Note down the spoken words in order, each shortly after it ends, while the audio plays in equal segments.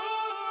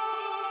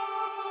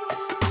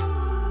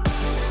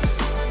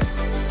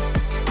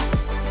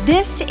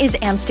This is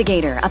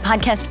Amstigator, a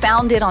podcast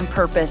founded on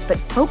purpose, but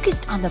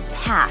focused on the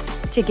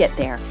path to get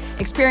there.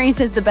 Experience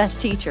is the best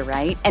teacher,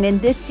 right? And in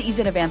this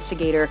season of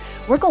Amstigator,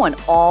 we're going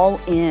all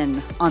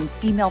in on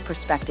female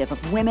perspective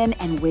of women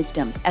and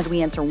wisdom as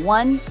we answer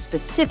one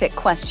specific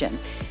question.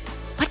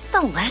 What's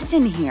the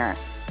lesson here?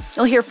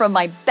 You'll hear from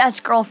my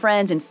best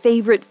girlfriends and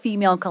favorite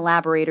female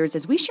collaborators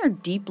as we share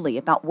deeply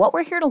about what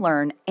we're here to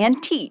learn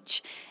and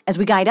teach as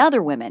we guide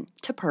other women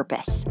to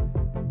purpose.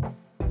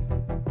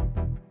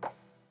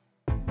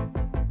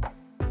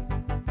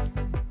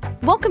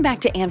 Welcome back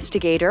to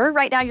Amstigator.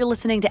 Right now you're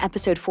listening to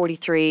episode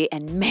 43,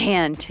 and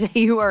man, today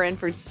you are in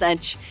for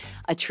such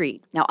a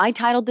treat. Now, I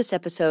titled this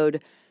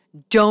episode,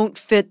 Don't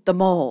Fit the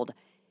Mold.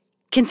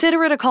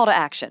 Consider it a call to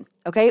action,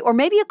 okay? Or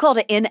maybe a call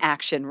to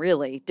inaction,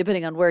 really,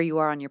 depending on where you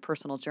are on your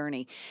personal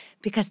journey,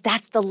 because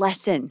that's the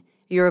lesson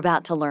you're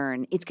about to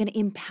learn. It's going to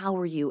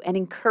empower you and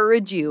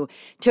encourage you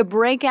to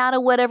break out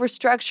of whatever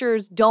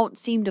structures don't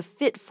seem to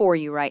fit for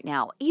you right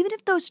now, even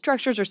if those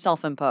structures are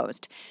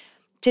self-imposed.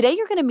 Today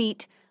you're going to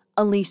meet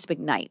Aleece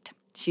McKnight.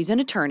 She's an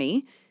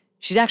attorney.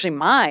 She's actually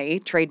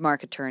my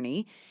trademark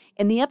attorney.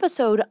 In the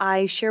episode,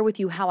 I share with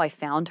you how I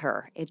found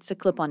her. It's a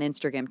clip on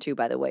Instagram too,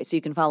 by the way, so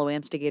you can follow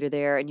Amstigator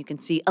there and you can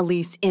see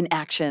Aleece in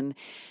action.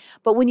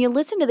 But when you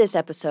listen to this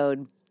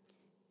episode,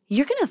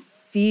 you're going to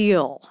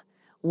feel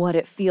what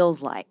it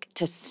feels like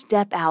to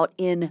step out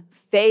in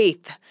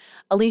faith.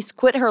 Aleece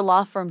quit her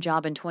law firm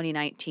job in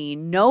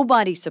 2019.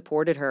 Nobody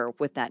supported her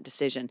with that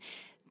decision.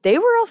 They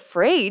were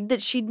afraid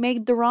that she'd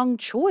made the wrong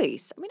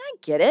choice. I mean, I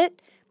get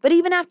it. But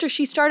even after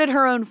she started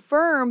her own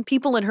firm,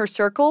 people in her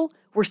circle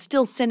were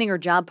still sending her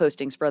job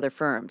postings for other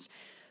firms.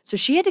 So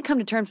she had to come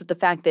to terms with the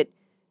fact that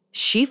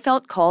she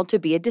felt called to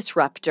be a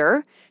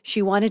disruptor.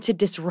 She wanted to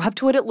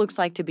disrupt what it looks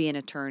like to be an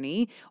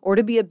attorney or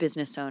to be a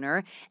business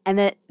owner, and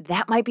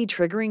that might be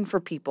triggering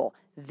for people.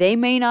 They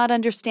may not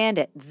understand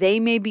it. They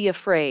may be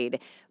afraid,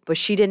 but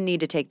she didn't need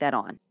to take that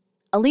on.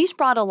 Aleece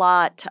brought a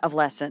lot of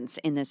lessons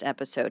in this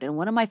episode, and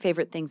one of my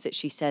favorite things that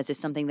she says is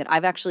something that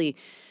I've actually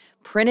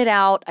printed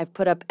out. I've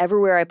put up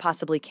everywhere I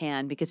possibly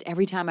can because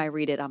every time I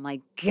read it, I'm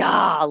like,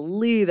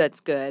 golly, that's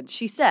good.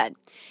 She said,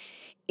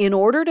 in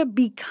order to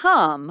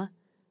become,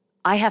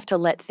 I have to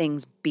let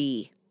things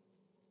be.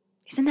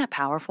 Isn't that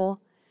powerful?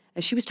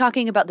 As she was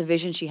talking about the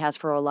vision she has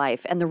for her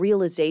life and the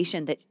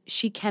realization that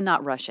she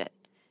cannot rush it.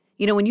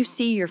 You know, when you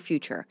see your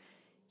future,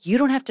 you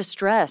don't have to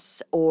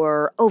stress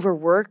or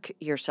overwork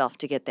yourself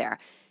to get there.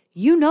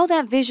 You know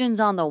that vision's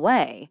on the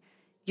way.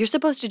 You're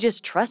supposed to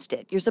just trust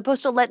it. You're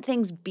supposed to let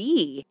things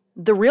be.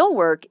 The real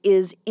work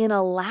is in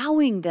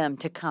allowing them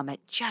to come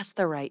at just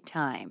the right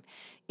time.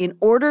 In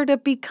order to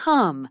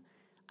become,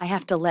 I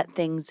have to let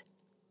things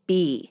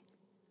be.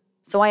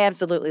 So I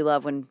absolutely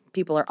love when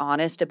people are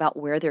honest about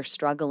where they're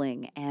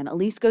struggling, and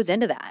Aleece goes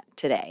into that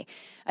today.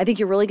 I think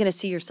you're really going to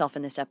see yourself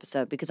in this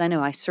episode because I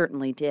know I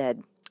certainly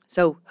did.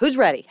 So who's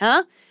ready,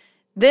 huh?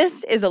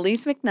 This is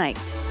Aleece McKnight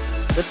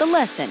with the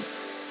lesson,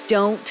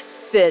 Don't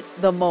Fit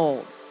the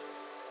Mold.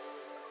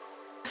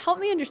 Help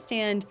me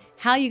understand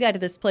how you got to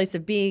this place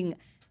of being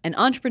an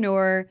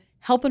entrepreneur,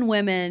 helping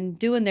women,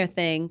 doing their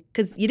thing,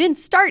 because you didn't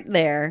start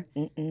there.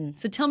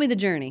 So tell me the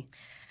journey.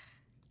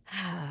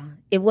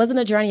 It wasn't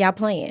a journey I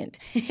planned.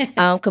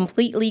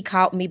 Completely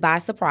caught me by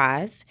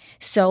surprise.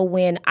 So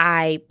when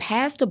I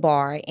passed a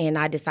bar and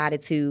I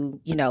decided to,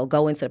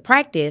 go into the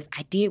practice,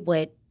 I did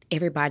what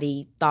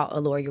everybody thought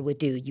a lawyer would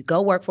do. You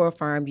go work for a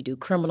firm, you do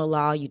criminal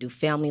law, you do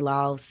family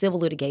law,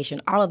 civil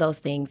litigation, all of those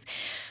things.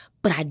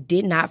 But I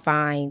did not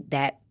find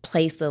that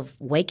place of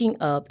waking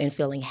up and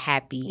feeling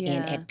happy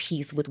and at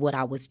peace with what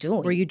I was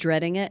doing. Were you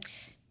dreading it?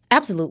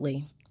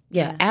 Absolutely.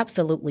 Yeah,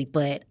 absolutely.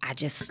 But I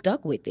just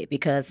stuck with it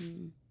because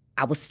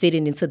I was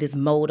fitting into this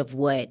mold of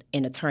what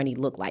an attorney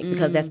looked like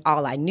because that's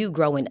all I knew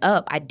growing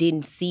up. I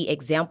didn't see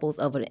examples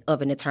of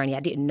an attorney.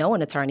 I didn't know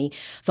an attorney.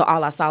 So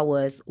all I saw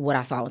was what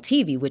I saw on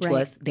TV, which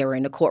was they were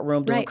in the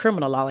courtroom doing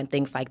criminal law and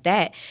things like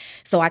that.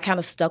 So I kind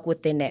of stuck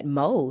within that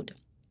mode.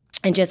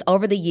 And just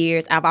over the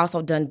years, I've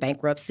also done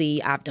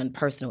bankruptcy. I've done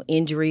personal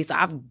injury. So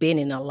I've been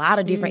in a lot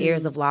of different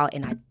areas of law,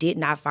 and I did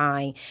not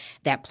find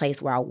that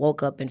place where I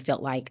woke up and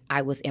felt like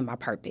I was in my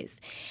purpose.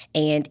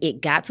 And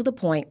it got to the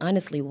point,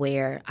 honestly,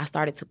 where I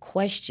started to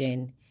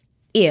question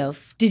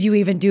if... Did you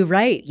even do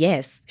right?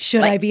 Yes.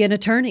 Should I be an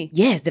attorney?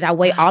 Yes. Did I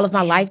wait all of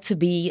my life to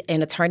be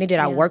an attorney? Did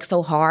I work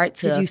so hard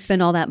to... Did you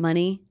spend all that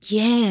money?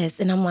 Yes.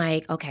 And I'm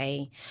like,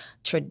 okay,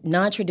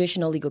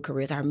 non-traditional legal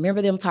careers. I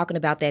remember them talking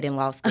about that in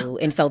law school.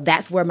 And so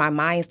that's where my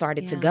mind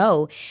started to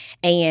go.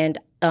 And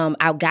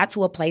I got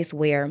to a place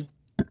where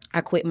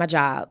I quit my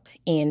job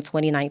in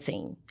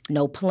 2019.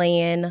 No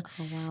plan,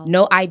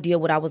 no idea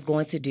what I was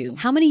going to do.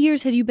 How many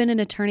years had you been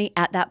an attorney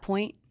at that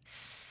point?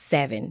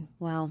 7.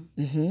 Wow.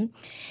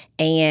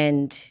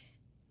 And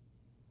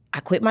I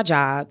quit my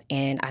job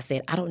and I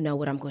said, I don't know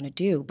what I'm going to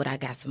do, but I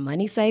got some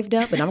money saved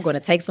up and I'm going to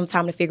take some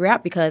time to figure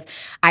out because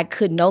I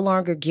could no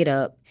longer get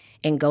up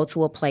and go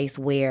to a place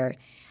where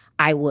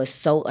I was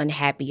so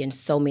unhappy in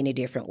so many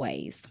different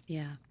ways.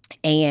 Yeah.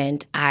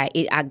 And I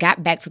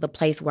got back to the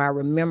place where I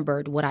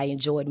remembered what I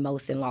enjoyed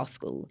most in law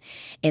school,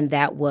 and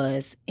that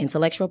was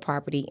intellectual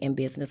property and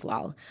business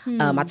law.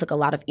 I took a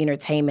lot of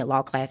entertainment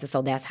law classes,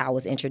 so that's how I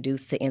was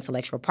introduced to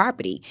intellectual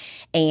property.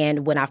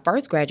 And when I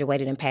first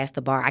graduated and passed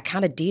the bar, I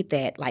kind of did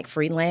that like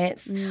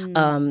freelance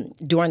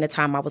during the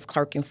time I was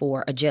clerking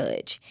for a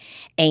judge.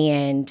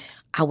 And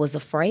I was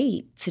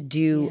afraid to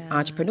do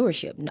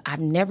entrepreneurship. I've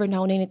never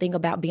known anything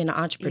about being an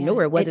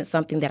entrepreneur. It wasn't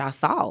something that I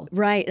saw.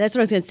 Right. That's what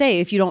I was going to say.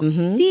 If you don't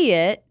see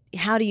it,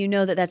 how do you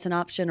know that that's an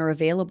option or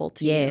available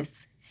to you?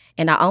 Yes.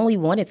 And I only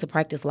wanted to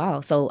practice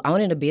law. So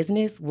owning a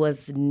business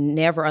was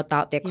never a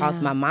thought that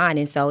crossed my mind.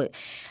 And so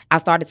I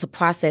started to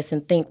process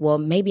and think, well,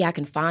 maybe I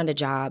can find a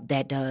job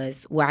that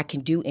does where I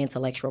can do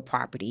intellectual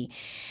property.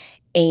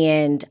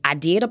 And I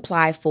did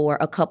apply for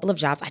a couple of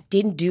jobs. I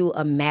didn't do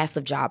a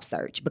massive job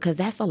search because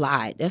that's a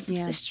lot.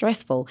 That's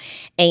stressful.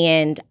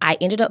 And I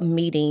ended up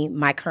meeting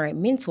my current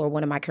mentor,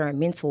 one of my current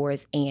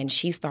mentors, and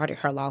she started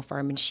her law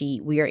firm, and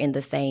we are in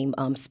the same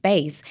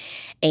space.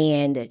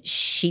 And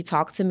she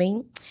talked to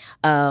me.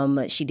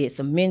 She did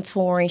some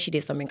mentoring. She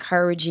did some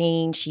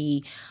encouraging.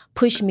 She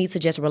pushed me to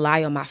just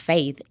rely on my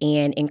faith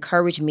and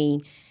encourage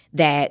me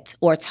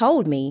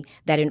told me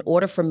that in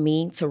order for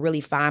me to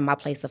really find my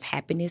place of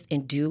happiness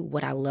and do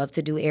what I love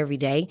to do every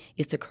day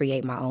is to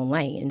create my own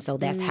lane. And so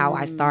that's how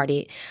I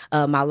started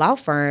my law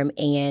firm.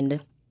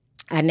 And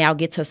I now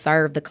get to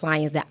serve the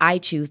clients that I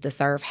choose to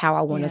serve, how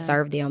I want to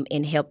serve them,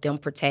 and help them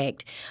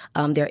protect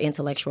their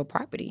intellectual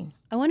property.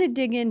 I want to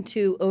dig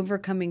into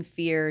overcoming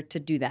fear to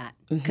do that.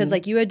 Because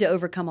like you had to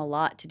overcome a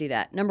lot to do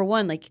that. Number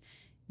one, like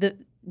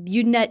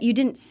you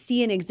didn't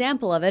see an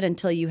example of it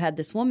until you had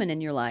this woman in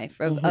your life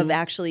of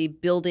actually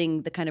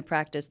building the kind of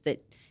practice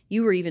that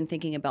you were even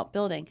thinking about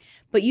building.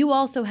 But you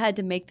also had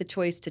to make the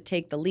choice to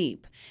take the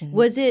leap.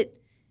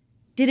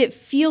 Did it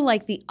feel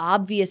like the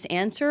obvious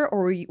answer,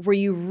 or were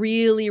you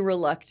really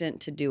reluctant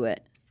to do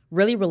it?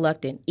 Really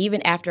reluctant.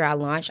 Even after I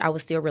launched, I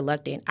was still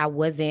reluctant.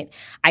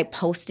 I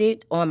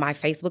posted on my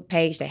Facebook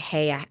page that,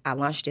 hey, I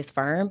launched this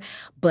firm,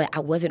 but I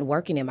wasn't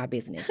working in my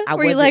business.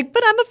 Were you like,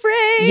 but I'm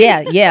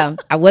afraid? Yeah.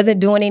 I wasn't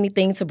doing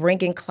anything to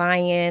bring in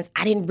clients.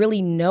 I didn't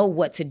really know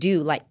what to do.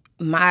 Like,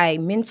 my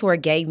mentor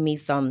gave me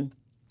some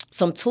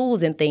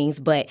tools and things,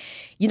 but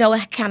you know,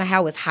 kind of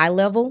how it's high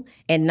level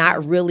and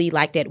not really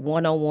like that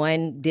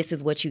one-on-one, this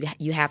is what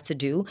you have to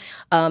do.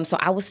 So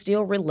I was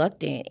still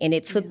reluctant, and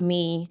it took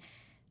me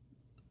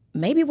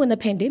maybe when the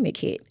pandemic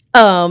hit.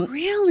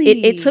 Really?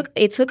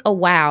 It took a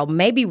while,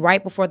 maybe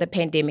right before the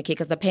pandemic hit,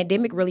 because the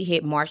pandemic really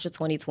hit March of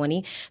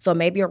 2020. So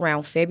maybe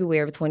around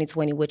February of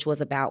 2020, which was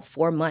about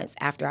 4 months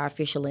after I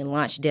officially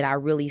launched, did I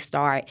really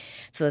start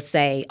to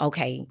say,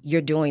 okay,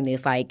 you're doing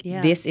this. Like,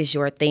 this is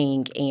your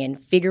thing, and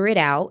figure it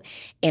out,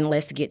 and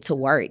let's get to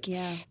work.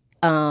 Yeah.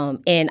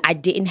 And I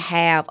didn't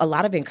have a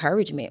lot of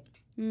encouragement.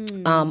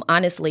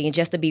 Honestly, and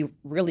just to be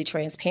really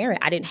transparent,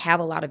 I didn't have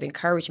a lot of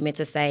encouragement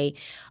to say,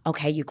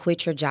 okay, you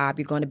quit your job,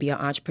 you're going to be an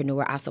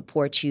entrepreneur, I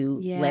support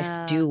you, let's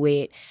do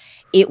it.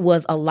 It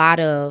was a lot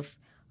of,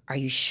 are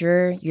you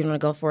sure you're going to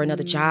go for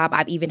another job?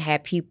 I've even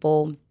had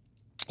people,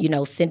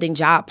 sending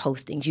job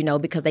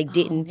postings, because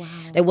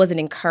they wasn't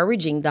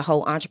encouraging the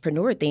whole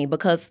entrepreneur thing,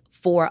 because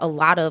for a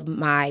lot of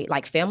my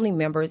family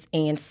members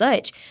and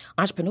such,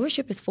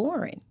 entrepreneurship is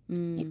foreign.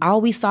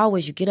 All we saw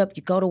was you get up,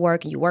 you go to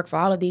work, and you work for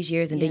all of these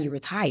years, and then you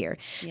retire.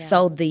 Yeah.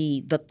 So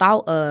the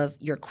thought of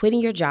you're quitting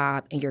your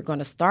job and you're going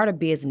to start a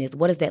business,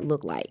 what does that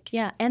look like?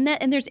 Yeah, and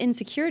there's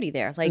insecurity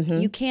there. Like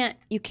you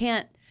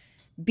can't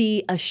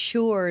be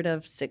assured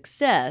of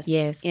success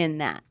in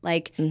that.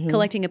 Like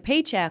collecting a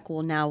paycheck,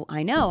 well, now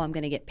I know I'm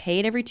going to get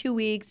paid every 2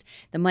 weeks.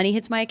 The money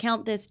hits my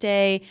account this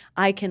day.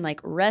 I can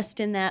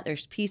rest in that.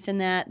 There's peace in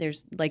that.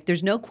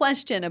 There's no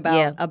question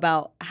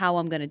about how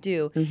I'm going to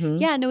do.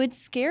 Yeah, no, it's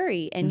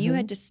scary. And you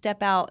had to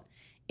step out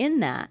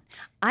in that.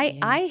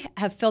 I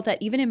have felt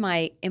that even in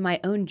my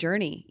own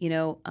journey.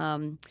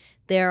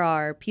 There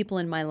are people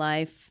in my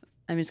life,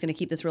 I'm just going to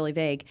keep this really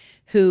vague,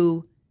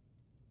 who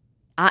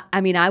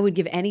I would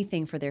give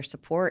anything for their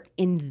support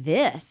in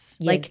this.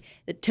 Yes.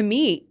 To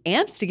me,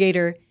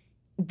 Amstigator,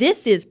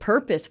 this is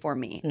purpose for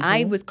me.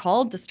 I was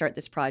called to start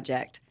this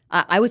project.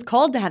 I was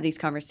called to have these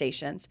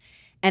conversations.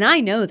 And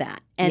I know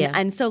that.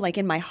 And so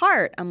in my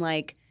heart, I'm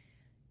like,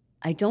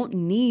 I don't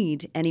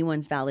need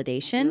anyone's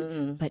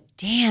validation, but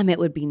damn, it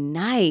would be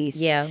nice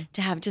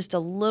to have just a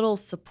little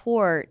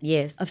support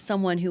of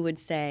someone who would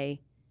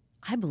say,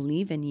 I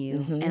believe in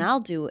you, and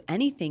I'll do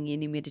anything you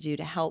need me to do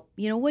to help.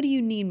 What do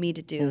you need me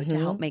to do to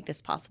help make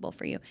this possible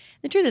for you?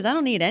 The truth is, I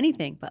don't need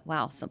anything, but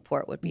wow,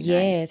 support would be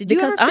nice. Did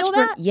you ever feel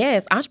that?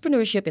 Yes,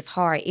 entrepreneurship is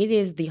hard. It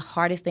is the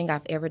hardest thing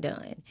I've ever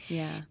done.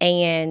 Yeah.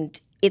 And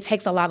it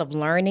takes a lot of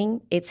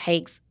learning. It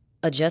takes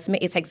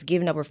adjustment. It takes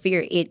giving over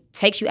fear. It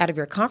takes you out of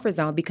your comfort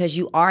zone because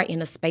you are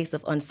in a space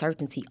of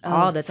uncertainty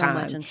all the time.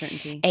 So much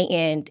uncertainty.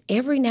 And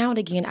every now and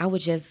again, I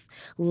would just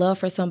love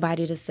for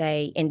somebody to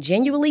say, and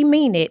genuinely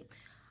mean it,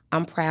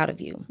 I'm proud of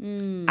you.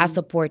 I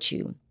support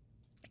you.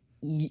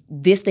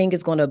 this thing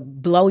is going to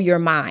blow your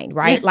mind,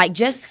 right? Like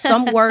just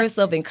some words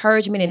of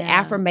encouragement and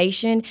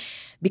affirmation,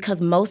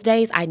 because most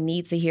days I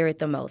need to hear it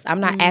the most. I'm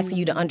not asking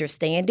you to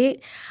understand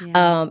it.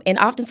 And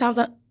oftentimes,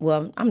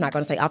 I'm not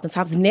going to say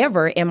oftentimes,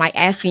 never am I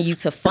asking you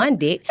to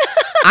fund it.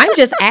 I'm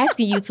just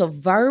asking you to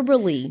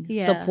verbally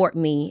support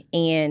me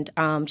and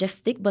just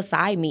stick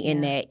beside me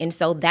in that. And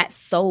so that's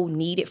so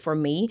needed for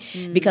me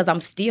because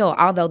I'm still,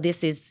 although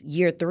this is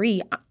year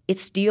 3,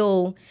 it's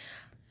still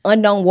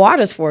unknown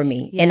waters for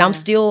me. And I'm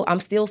still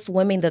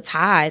swimming the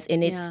tides,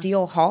 and it's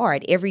still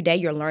hard. Every day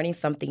you're learning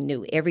something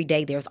new. Every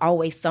day there's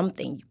always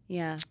something.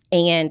 Yeah.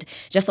 And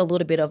just a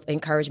little bit of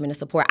encouragement and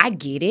support. I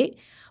get it.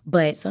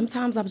 But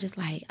sometimes I'm just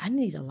like, I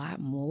need a lot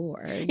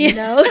more, you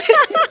know?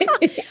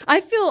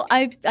 I feel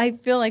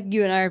like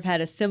you and I have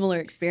had a similar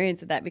experience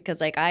with that, because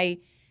like I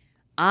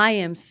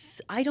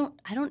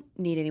don't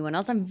need anyone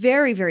else. I'm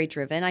very, very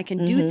driven. I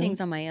can do things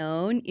on my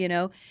own, you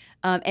know?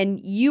 And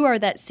you are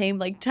that same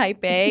like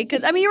type A,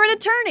 because I mean, you're an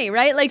attorney,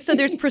 right? Like, so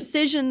there's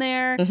precision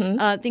there.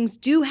 Things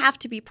do have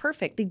to be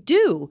perfect. They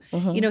do,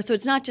 you know, so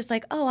it's not just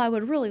like, oh, I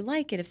would really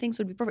like it if things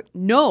would be perfect.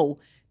 No.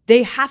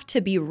 They have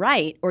to be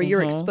right, or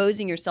you're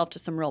exposing yourself to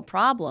some real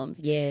problems.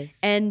 Yes.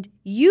 And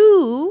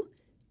you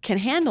can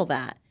handle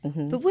that.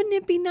 But wouldn't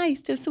it be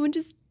nice to have someone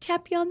just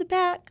tap you on the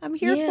back? I'm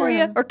here for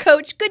you. Or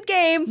coach, good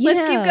game. Let's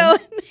keep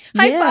going.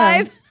 High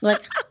five.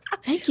 Like,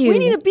 thank you. We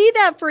need to be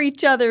that for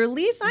each other.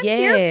 Aleece, I'm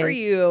here for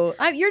you.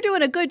 You're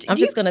doing a good job. I'm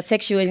just going to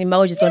text you an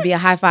emoji. It's going to be a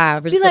high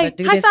five. We're just going to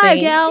do this thing. High five,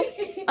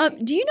 gal.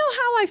 Do you know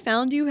how I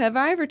found you? Have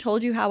I ever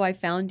told you how I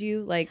found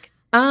you? Like,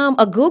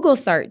 a Google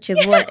search is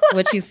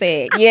what you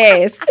said.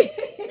 Yes.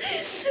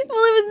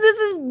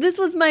 Well, this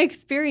was my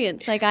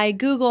experience. Like I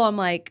Google, I'm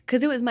like,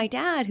 because it was my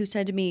dad who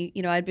said to me,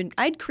 you know,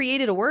 I'd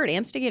created a word.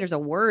 Amstigator's a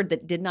word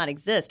that did not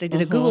exist. I did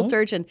a Google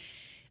search and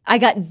I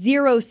got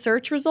 0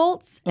 search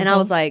results, and I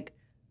was like,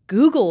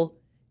 Google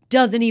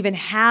doesn't even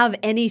have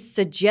any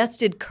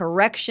suggested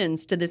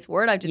corrections to this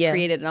word I've just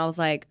created. And I was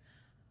like,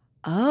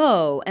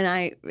 oh, and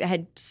I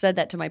had said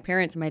that to my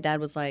parents, and my dad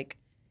was like,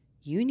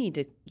 you need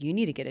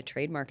to get a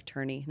trademark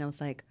attorney. And I was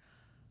like,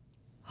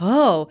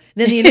 oh.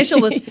 Then the initial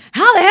was,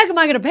 how the heck am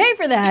I going to pay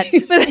for that?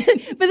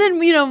 But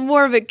then, you know,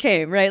 more of it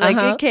came, right? Like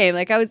it came.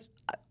 Like I was,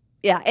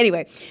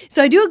 anyway.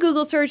 So I do a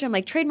Google search. I'm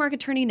like, trademark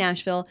attorney,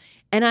 Nashville.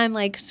 And I'm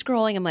like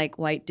scrolling. I'm like,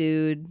 white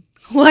dude,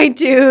 white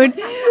dude,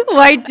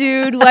 white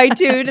dude, white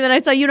dude. And then I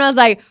saw you, and I was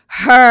like,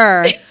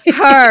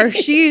 her,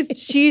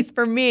 she's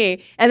for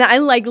me. And I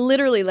like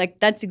literally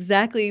like, that's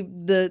exactly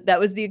that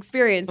was the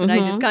experience. And I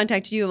just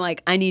contacted you. I'm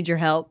like, I need your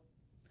help.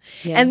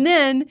 Yeah. And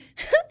then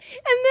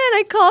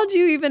I called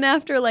you even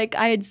after like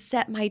I had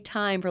set my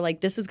time for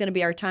like this was going to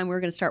be our time. We were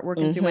going to start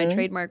working through my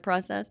trademark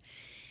process.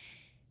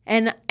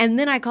 And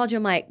then I called you.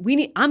 I'm like,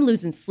 I'm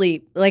losing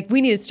sleep. Like we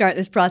need to start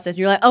this process.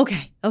 You're like,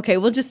 okay,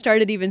 we'll just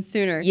start it even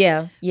sooner.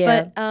 Yeah.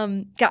 But I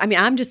mean,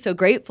 I'm just so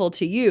grateful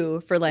to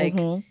you for like.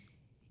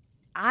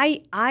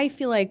 I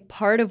feel like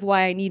part of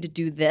why I need to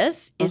do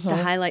this is to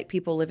highlight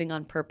people living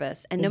on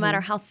purpose. And no matter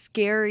how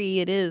scary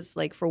it is,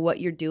 like for what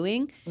you're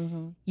doing,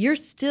 you're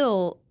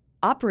still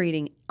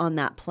operating on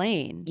that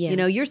plane. You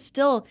know, you're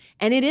still,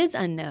 and it is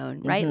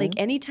unknown, right? Like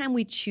anytime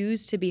we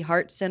choose to be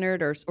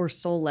heart-centered or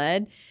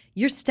soul-led,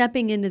 you're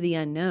stepping into the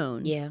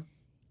unknown. Yeah.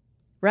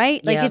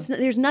 Right? Like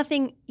there's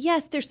nothing,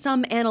 yes, there's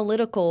some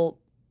analytical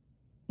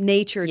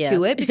nature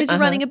to it because you're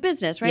running a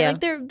business, right? Like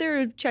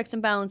there are checks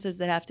and balances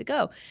that have to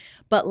go.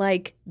 But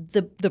like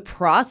the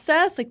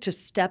process, like to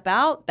step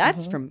out,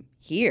 that's from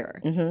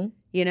here,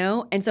 you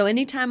know? And so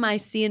anytime I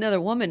see another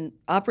woman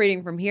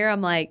operating from here,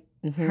 I'm like,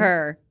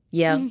 her.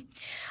 Yeah.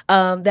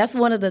 That's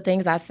one of the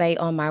things I say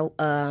on my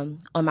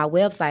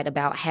website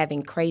about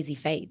having crazy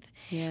faith.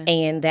 Yeah.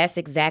 And that's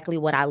exactly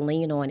what I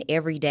lean on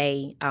every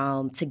day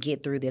to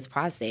get through this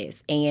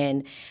process.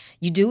 And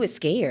you do it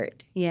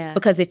scared. Yeah.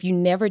 Because if you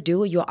never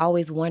do it, you'll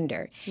always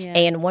wonder. Yeah.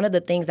 And one of the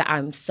things that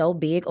I'm so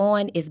big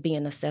on is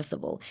being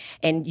accessible.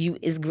 And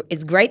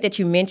it's great that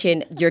you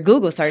mentioned your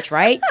Google search,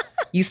 right?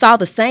 You saw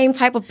the same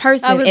type of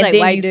person. I was and like,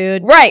 then white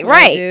dude.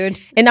 Right. Dude.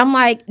 And I'm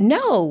like,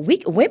 no,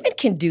 women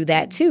can do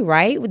that too,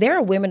 right? There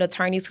are women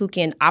attorneys who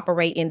can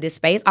operate in this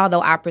space,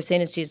 although our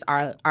percentages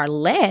are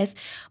less,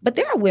 but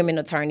there are women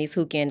attorneys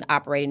who can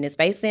operate in this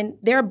space, and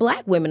there are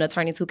Black women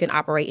attorneys who can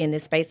operate in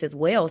this space as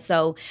well.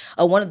 So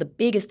one of the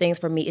biggest things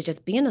for me is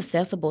just being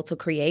accessible to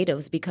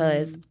creatives,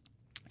 because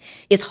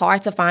it's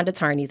hard to find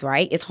attorneys,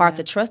 right? It's hard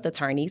to trust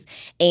attorneys.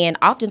 And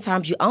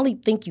oftentimes you only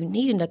think you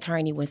need an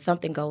attorney when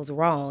something goes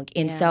wrong.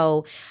 And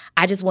so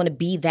I just want to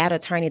be that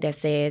attorney that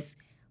says,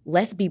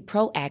 let's be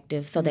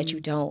proactive so that you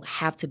don't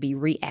have to be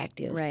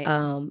reactive. Right.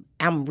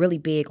 I'm really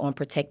big on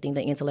protecting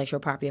the intellectual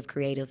property of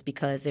creatives,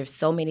 because there's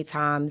so many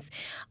times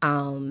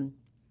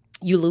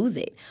you lose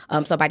it.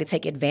 Somebody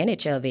take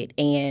advantage of it.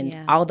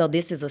 And although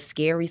this is a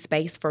scary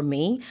space for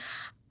me,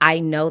 I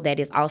know that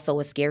it's also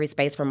a scary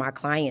space for my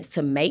clients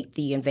to make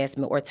the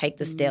investment or take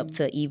the step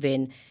to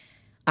even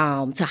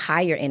to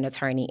hire an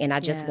attorney. And I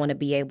just want to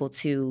be able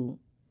to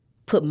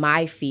put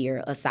my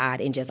fear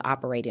aside and just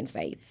operate in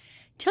faith.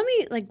 Tell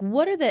me, like,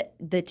 what are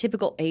the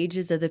typical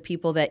ages of the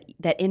people that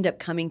end up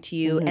coming to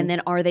you, and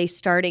then are they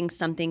starting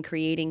something,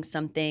 creating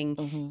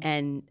something,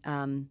 and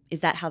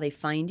is that how they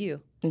find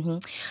you?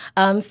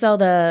 So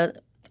the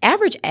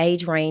average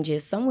age range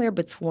is somewhere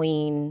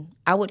between,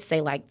 I would say,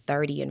 like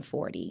 30 and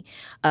 40.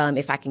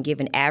 If I can give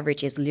an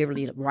average, it's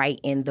literally right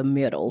in the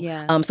middle.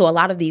 Yeah. So a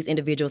lot of these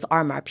individuals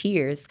are my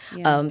peers,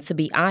 to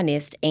be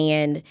honest,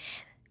 and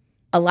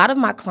a lot of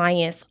my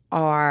clients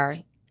are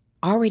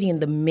already in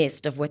the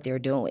midst of what they're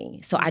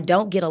doing. So I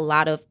don't get a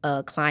lot of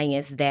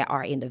clients that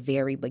are in the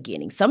very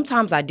beginning.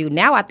 Sometimes I do.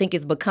 Now I think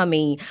it's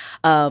becoming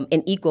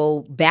an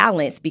equal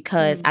balance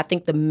because I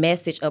think the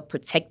message of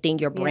protecting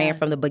your brand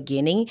from the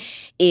beginning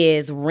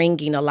is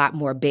ringing a lot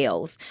more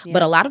bells. Yeah.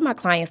 But a lot of my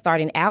clients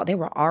starting out, they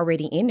were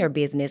already in their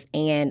business,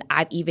 and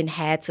I've even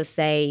had to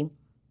say,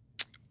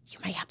 you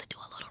might have to do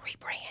a little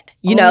rebrand.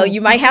 You know, you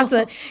might have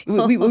to,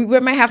 we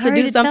might have to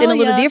do something a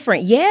little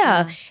different.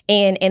 Yeah.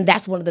 And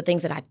that's one of the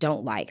things that I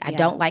don't like. I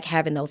don't like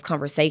having those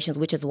conversations,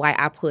 which is why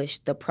I push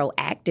the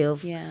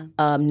proactive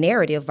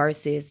narrative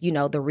versus, you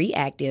know, the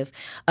reactive.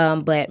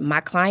 But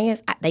my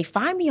clients, they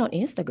find me on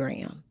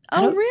Instagram.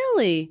 Oh,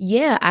 really?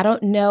 Yeah. I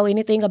don't know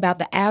anything about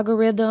the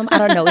algorithm. I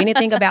don't know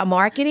anything about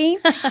marketing,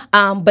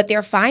 but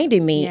they're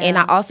finding me. Yeah. And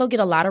I also get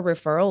a lot of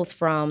referrals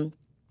from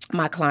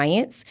my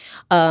clients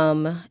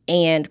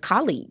and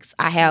colleagues.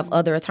 I have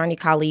other attorney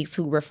colleagues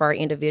who refer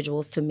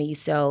individuals to me.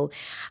 So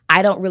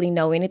I don't really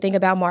know anything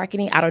about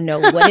marketing. I don't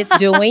know what it's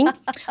doing,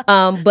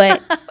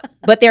 but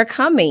they're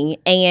coming.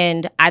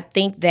 And I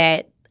think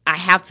that I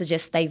have to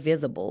just stay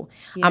visible.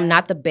 Yeah. I'm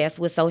not the best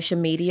with social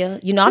media.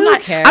 You know, I'm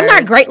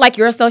not great like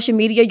your social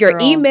media. Your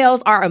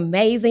emails are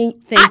amazing.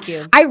 Thank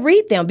you. I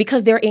read them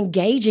because they're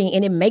engaging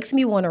and it makes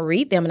me want to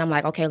read them. And I'm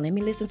like, okay, let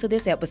me listen to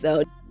this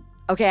episode.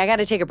 Okay, I got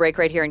to take a break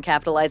right here and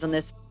capitalize on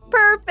this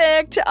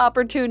perfect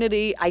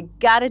opportunity. I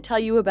got to tell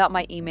you about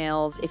my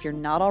emails. If you're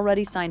not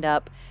already signed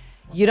up,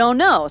 you don't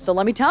know. So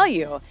let me tell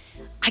you.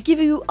 I give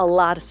you a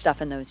lot of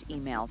stuff in those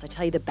emails. I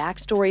tell you the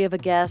backstory of a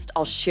guest.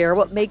 I'll share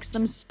what makes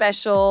them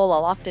special.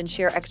 I'll often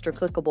share extra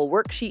clickable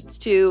worksheets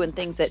too and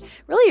things that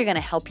really are going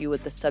to help you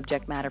with the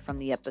subject matter from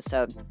the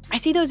episode. I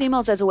see those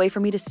emails as a way for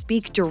me to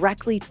speak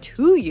directly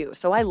to you,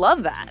 so I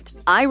love that.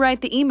 I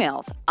write the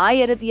emails. I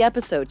edit the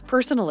episodes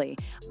personally.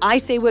 I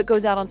say what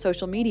goes out on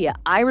social media.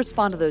 I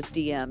respond to those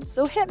DMs.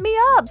 So hit me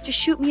up. Just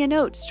shoot me a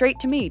note straight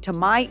to me, to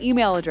my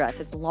email address.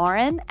 It's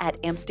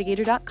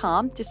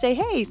lauren@amstigator.com. Just say,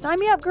 hey, sign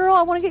me up, girl.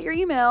 I want to get your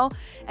email.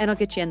 And I'll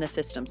get you in the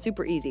system.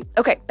 Super easy.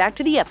 Okay, back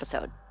to the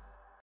episode.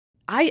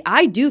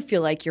 I do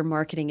feel like your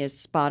marketing is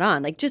spot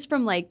on. Like just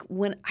from like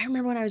when I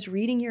remember when I was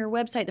reading your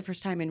website the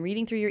first time and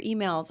reading through your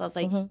emails, I was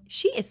like,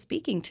 she is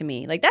speaking to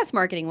me. Like that's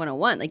marketing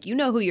 101. Like you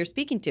know who you're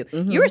speaking to.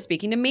 You're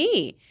speaking to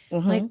me.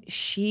 Like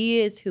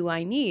she is who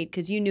I need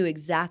because you knew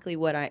exactly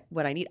what I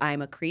need.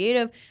 I'm a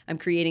creative. I'm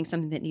creating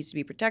something that needs to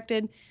be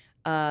protected.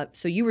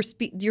 So you were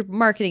your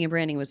marketing and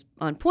branding was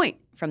on point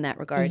from that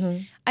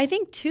regard. I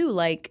think too,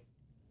 like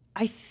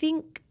I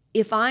think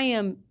if I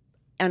am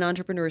an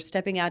entrepreneur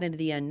stepping out into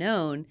the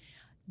unknown,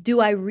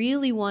 do I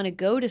really want to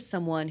go to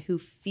someone who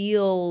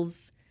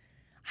feels,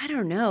 I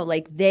don't know,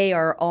 like they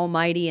are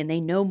almighty and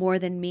they know more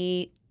than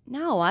me?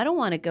 No, I don't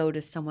want to go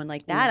to someone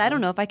like that. I don't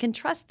know if I can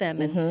trust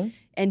them.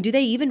 And do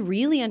they even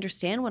really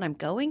understand what I'm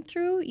going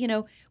through? You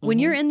know, when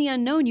you're in the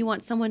unknown, you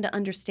want someone to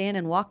understand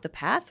and walk the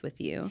path with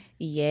you.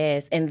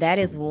 Yes, and that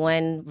is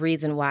one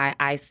reason why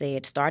I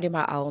said starting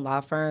my own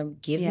law firm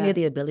gives me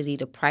the ability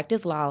to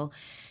practice law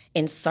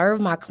and serve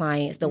my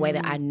clients the way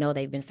that I know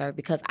they've been served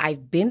because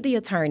I've been the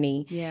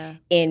attorney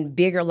in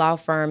bigger law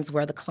firms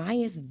where the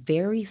clients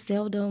very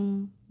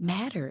seldom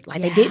mattered.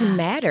 Like they didn't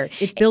matter.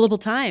 It's billable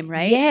time,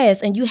 right?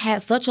 Yes, and you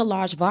had such a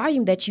large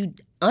volume that you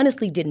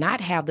honestly did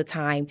not have the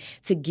time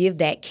to give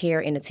that care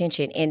and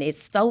attention. And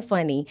it's so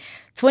funny.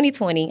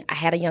 2020, I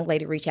had a young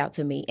lady reach out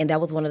to me, and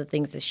that was one of the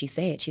things that she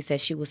said. She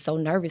said she was so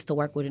nervous to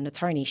work with an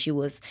attorney. She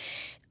was,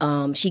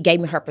 she gave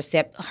me her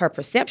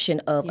perception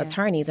of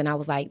attorneys, and I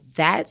was like,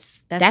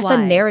 that's the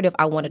narrative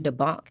I want to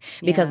debunk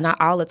because not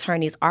all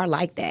attorneys are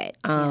like that.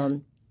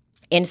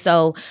 And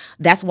so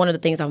that's one of the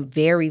things I'm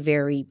very,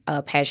 very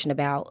passionate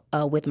about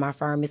with my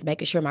firm is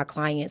making sure my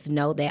clients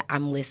know that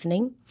I'm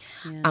listening.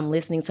 I'm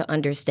listening to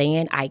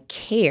understand. I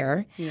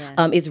care.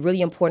 It's really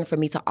important for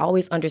me to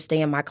always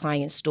understand my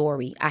client's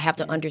story. I have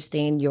to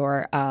understand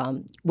your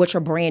what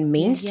your brand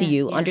means to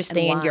you,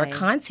 understand your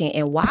content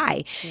and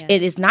why.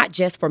 It is not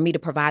just for me to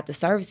provide the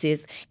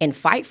services and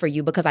fight for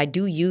you because I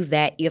do use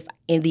that if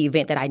in the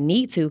event that I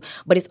need to,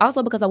 but it's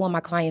also because I want my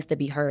clients to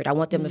be heard. I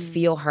want them to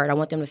feel heard. I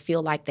want them to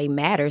feel like they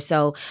matter.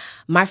 So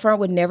my firm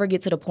would never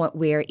get to the point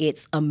where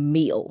it's a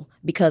meal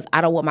because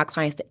I don't want my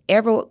clients to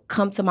ever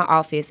come to my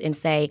office and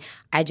say,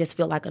 I just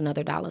feel like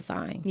another dollar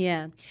sign.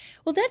 Yeah.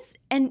 Well,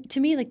 and to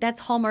me, like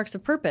that's hallmarks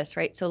of purpose,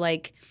 right? So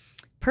like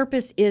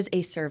purpose is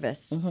a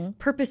service.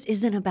 Purpose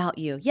isn't about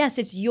you. Yes,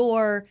 it's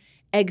your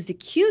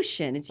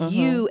execution. It's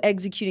you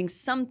executing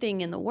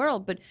something in the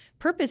world, but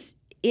purpose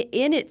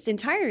in its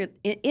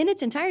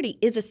entirety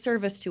is a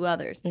service to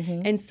others.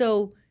 And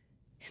so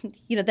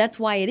that's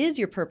why it is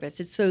your purpose.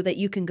 It's so that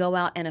you can go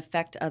out and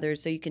affect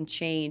others, so you can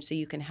change, so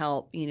you can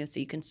help, so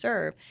you can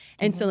serve.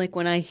 And so like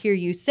when I hear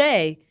you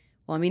say,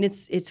 well, I mean,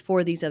 it's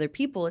for these other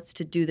people, it's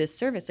to do this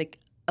service. Like,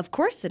 of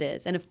course it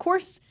is. And of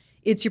course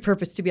it's your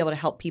purpose to be able to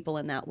help people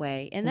in that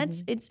way. And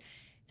it's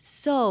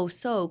so,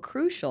 so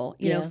crucial,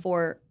 you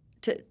know,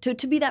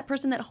 to be that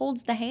person that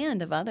holds the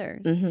hand of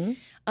others.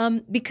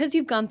 Because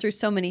you've gone through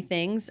so many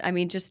things. I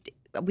mean,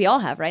 we all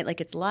have, right? Like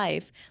it's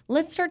life.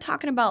 Let's start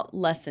talking about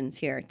lessons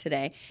here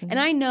today. And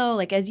I know,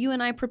 like, as you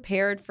and I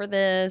prepared for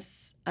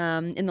this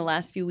in the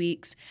last few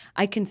weeks,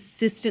 I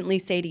consistently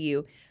say to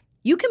you,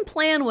 you can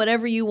plan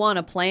whatever you want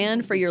to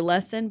plan for your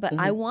lesson, but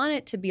I want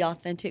it to be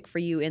authentic for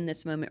you in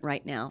this moment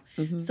right now.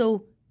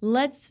 So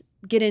let's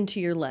get into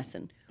your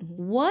lesson.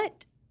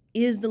 What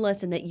is the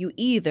lesson that you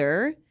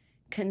either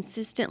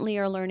consistently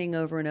are learning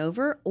over and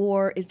over,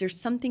 or is there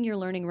something you're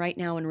learning right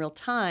now in real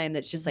time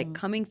that's just like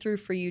coming through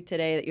for you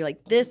today that you're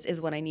like, this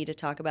is what I need to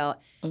talk about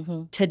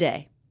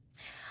today?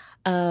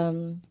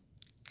 I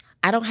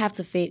don't have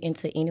to fit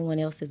into anyone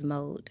else's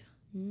mode.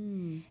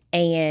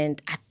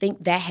 And I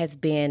think that has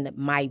been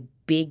my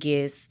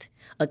biggest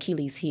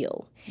Achilles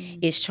heel,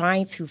 is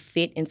trying to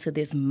fit into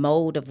this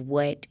mold of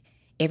what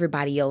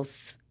everybody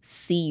else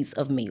sees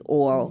of me,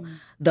 or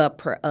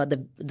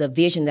the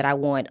vision that I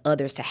want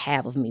others to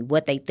have of me,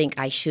 what they think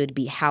I should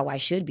be, how I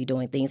should be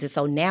doing things. And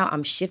so now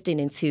I'm shifting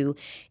into,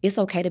 it's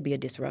okay to be a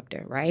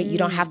disruptor, right? You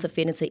don't have to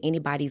fit into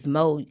anybody's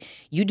mode.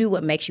 You do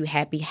what makes you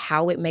happy,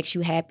 how it makes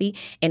you happy,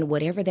 and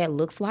whatever that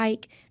looks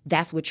like,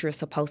 that's what you're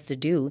supposed to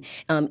do.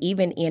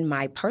 Even in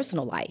my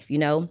personal life,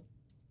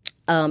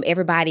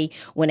 everybody,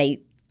 when they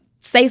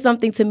say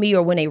something to me,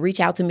 or when they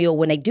reach out to me, or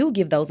when they do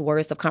give those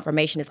words of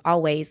confirmation, it's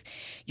always,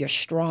 you're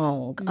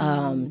strong.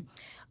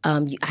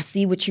 I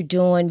see what you're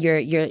doing.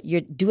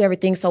 You do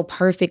everything so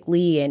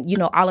perfectly, and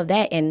all of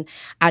that. And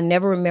I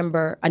never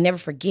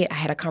forget. I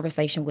had a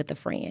conversation with a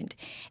friend,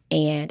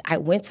 and I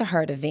went to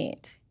her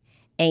event,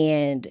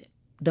 and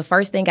the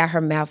first thing out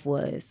her mouth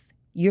was,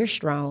 you're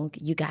strong,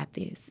 you got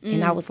this.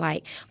 And I was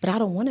like, but I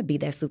don't want to be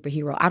that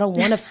superhero. I don't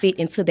want to fit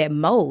into that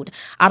mode.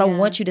 I don't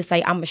want you to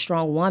say I'm a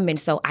strong woman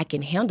so I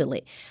can handle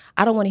it.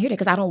 I don't want to hear that,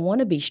 because I don't want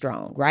to be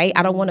strong, right?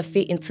 I don't want to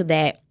fit into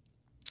that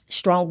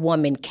strong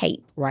woman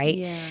cape, right?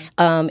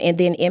 And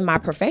then in my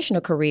professional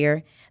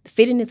career,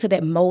 fitting into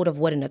that mode of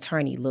what an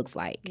attorney looks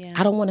like.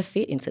 I don't want to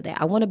fit into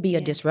that. I want to be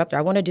a disruptor.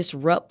 I want to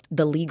disrupt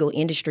the legal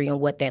industry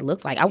and what that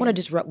looks like. I want to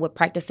disrupt what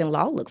practicing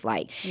law looks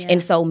like.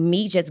 And so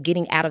me just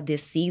getting out of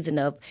this season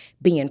of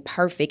being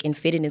perfect and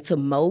fitting into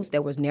modes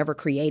that was never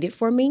created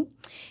for me,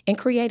 and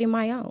creating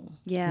my own.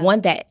 One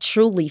that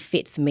truly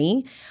fits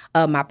me,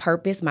 my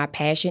purpose, my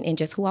passion, and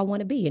just who I want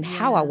to be and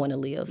how I want to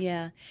live.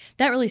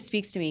 That really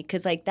speaks to me,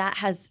 because like that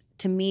has,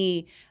 to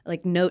me,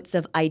 like notes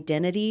of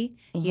identity,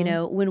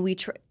 when we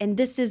and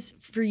this is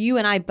for you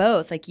and I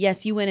both. Like,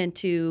 yes, you went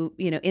into,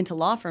 into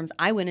law firms.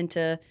 I went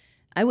into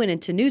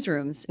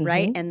newsrooms,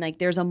 right? And like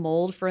there's a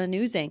mold for a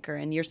news anchor,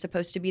 and you're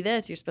supposed to be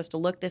this, you're supposed to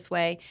look this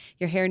way,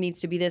 your hair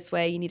needs to be this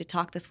way, you need to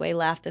talk this way,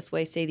 laugh this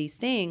way, say these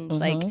things.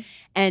 Like,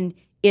 and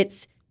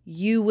it's,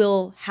 you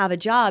will have a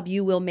job,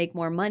 you will make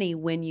more money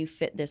when you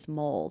fit this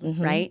mold,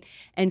 right?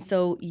 And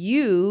so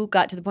you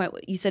got to the point,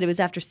 you said it was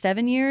after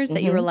 7 years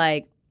that you were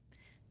like,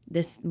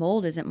 this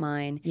mold isn't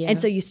mine.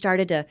 And so you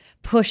started to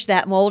push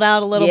that mold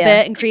out a little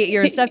bit and create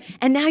your own stuff.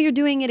 And now you're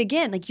doing it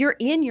again. Like, you're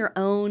in your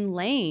own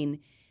lane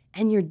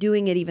and you're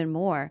doing it even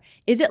more.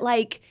 Is it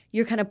like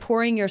you're kind of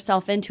pouring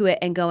yourself into it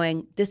and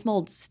going, this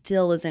mold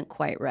still isn't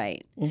quite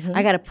right.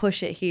 I got to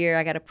push it here.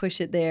 I got to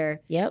push it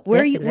there.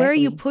 Where are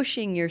you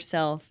pushing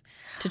yourself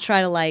to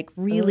try to like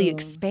really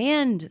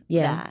expand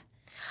that?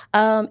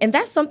 And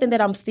that's something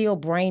that I'm still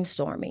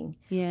brainstorming.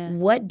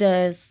 What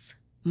does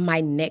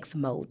my next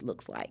mode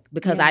looks like?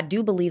 Because I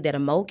do believe that a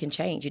mode can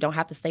change. You don't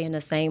have to stay in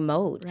the same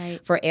mode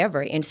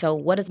forever. And so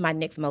what does my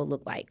next mode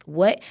look like?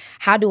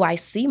 How do I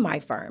see my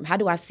firm? How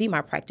do I see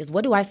my practice?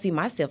 What do I see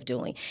myself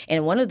doing?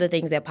 And one of the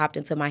things that popped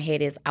into my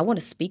head is, I want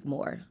to speak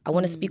more. I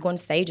want to speak on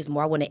stages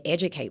more. I want to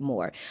educate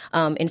more.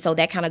 And so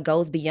that kind of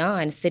goes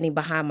beyond sitting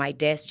behind my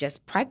desk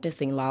just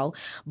practicing law,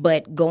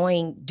 but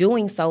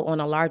doing so on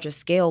a larger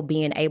scale,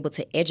 being able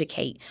to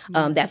educate.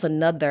 That's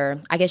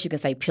another, I guess you can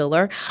say,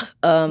 pillar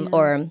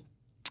or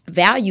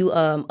value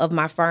of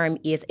my firm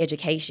is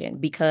education,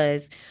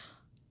 because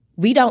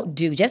we don't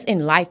do, just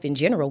in life in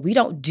general, we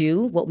don't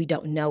do what we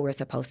don't know we're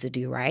supposed to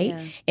do,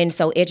 right? And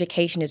so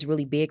education is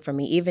really big for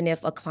me. Even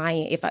if a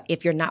client,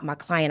 if you're not my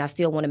client, I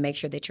still want to make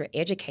sure that you're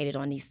educated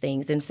on these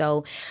things. And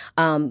so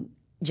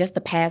just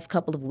the past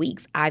couple of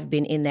weeks, I've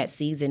been in that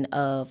season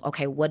of,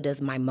 okay, what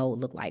does my mode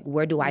look like?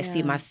 Where do I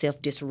see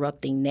myself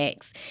disrupting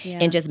next?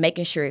 And just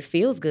making sure it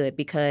feels good,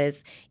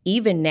 because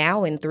even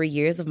now in 3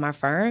 years of my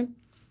firm,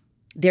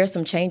 there's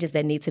some changes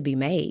that need to be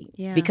made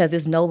because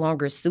it's no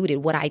longer suited.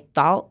 What I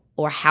thought,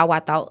 or how I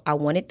thought I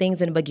wanted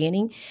things in the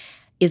beginning,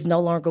 is no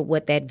longer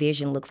what that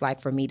vision looks like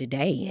for me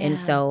today. Yeah. And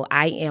so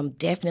I am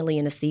definitely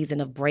in a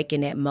season of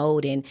breaking that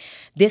mode. And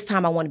this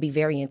time I want to be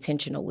very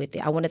intentional with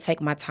it. I want to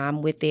take my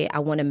time with it. I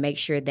want to make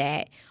sure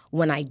that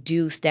when I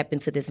do step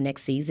into this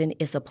next season,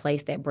 it's a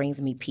place that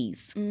brings me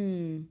peace.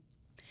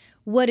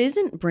 What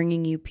isn't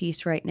bringing you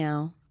peace right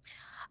now?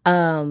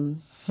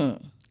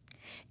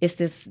 It's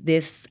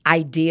this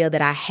idea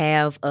that I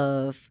have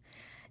of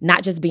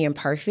not just being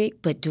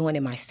perfect, but doing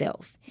it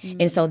myself.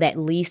 And so that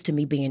leads to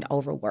me being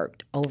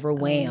overworked,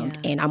 overwhelmed,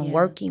 and I'm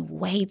working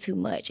way too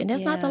much. And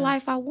that's not the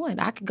life I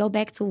want. I could go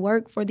back to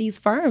work for these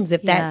firms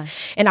if that's,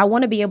 and I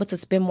want to be able to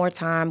spend more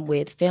time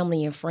with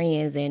family and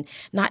friends and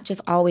not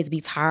just always be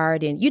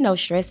tired and,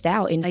 stressed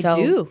out. And I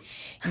do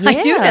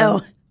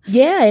know.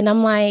 Yeah, and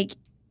I'm like,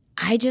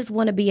 I just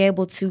want to be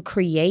able to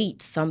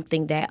create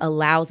something that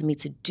allows me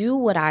to do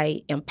what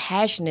I am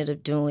passionate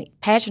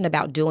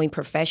about doing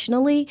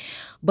professionally,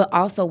 but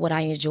also what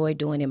I enjoy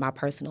doing in my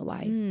personal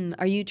life.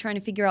 Are you trying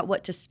to figure out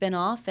what to spin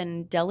off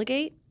and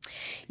delegate?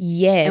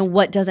 Yes. And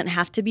what doesn't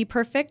have to be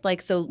perfect?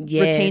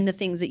 Retain the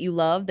things that you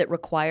love that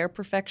require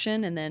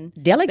perfection and then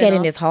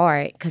delegating is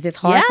hard because it's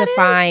hard to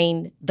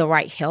find the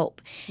right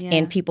help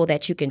and people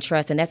that you can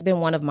trust. And that's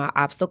been one of my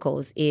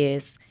obstacles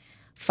is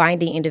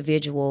finding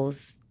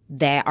individuals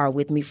that are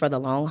with me for the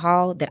long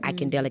haul that I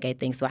can delegate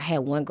things. So I had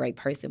one great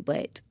person,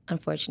 but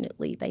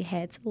unfortunately they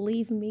had to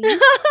leave me.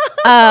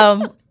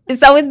 So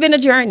it's been a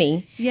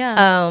journey.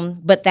 Yeah.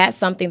 But that's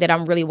something that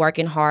I'm really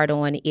working hard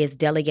on is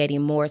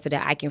delegating more so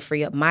that I can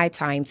free up my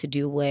time to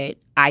do what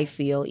I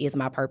feel is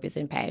my purpose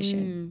and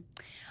passion.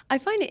 I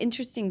find it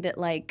interesting that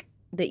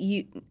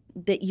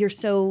that you're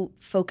so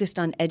focused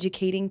on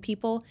educating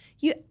people.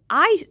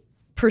 I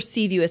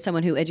perceive you as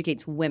someone who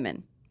educates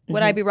women.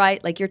 Would I be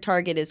right? Like your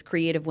target is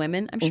creative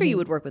women. I'm sure you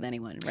would work with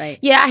anyone, right?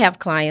 Yeah, I have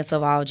clients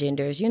of all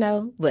genders,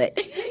 but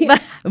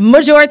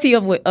majority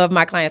of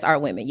my clients are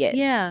women, yes.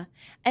 Yeah.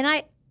 And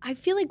I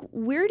feel like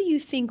where do you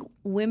think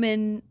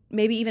women,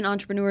 maybe even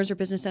entrepreneurs or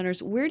business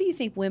owners, where do you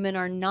think women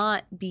are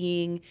not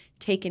being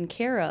taken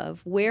care of?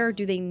 Where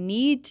do they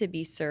need to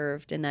be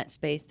served in that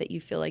space that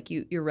you feel like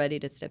you're ready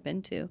to step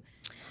into?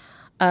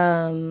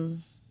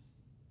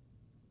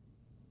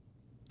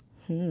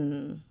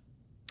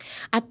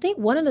 I think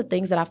one of the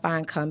things that I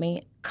find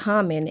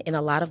common in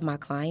a lot of my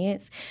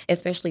clients,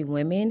 especially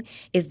women,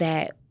 is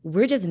that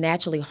we're just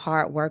naturally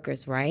hard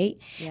workers, right?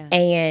 Yeah.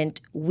 And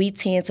we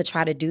tend to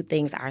try to do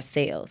things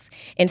ourselves.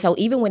 And so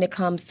even when it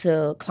comes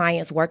to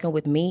clients working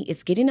with me,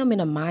 it's getting them in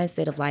a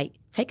mindset of like,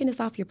 taking this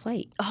off your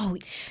plate. Oh,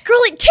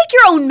 girl, take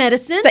your own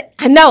medicine.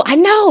 I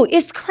know.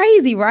 It's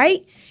crazy,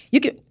 right?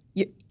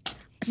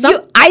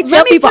 I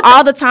tell people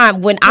all the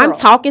time when I'm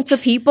talking to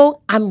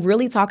people, I'm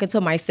really talking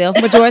to myself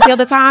majority of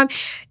the time.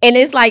 And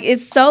it's like,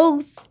 it's so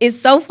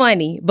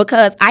funny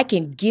because I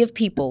can give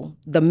people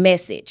the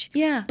message.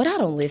 Yeah. But I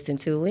don't listen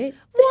to it.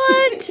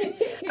 What?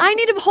 I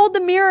need to hold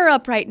the mirror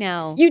up right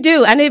now. You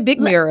do. I need a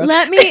big mirror.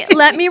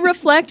 Let me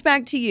reflect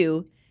back to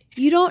you.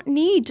 You don't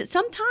need to,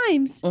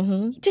 sometimes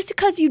just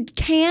because you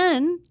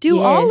can do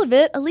all of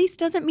it, Aleece,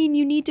 doesn't mean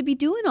you need to be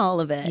doing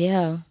all of it.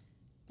 Yeah.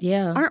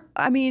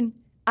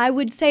 I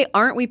would say,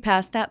 aren't we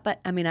past that? But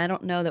I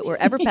don't know that we're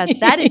ever past.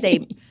 That is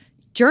a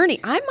journey.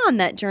 I'm on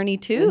that journey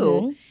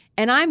too.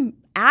 And I'm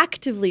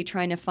actively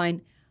trying to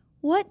find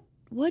what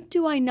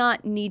do I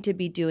not need to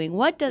be doing?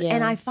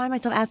 And I find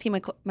myself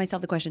asking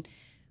myself the question,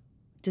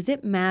 does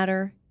it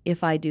matter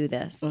if I do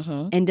this?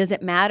 And does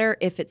it matter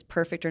if it's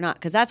perfect or not?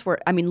 Because that's where,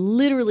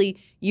 literally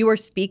you are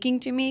speaking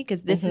to me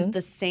because this is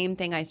the same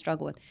thing I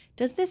struggle with.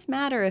 Does this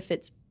matter if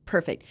it's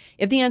perfect?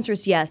 If the answer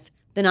is yes,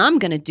 then I'm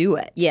going to do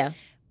it. Yeah.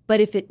 But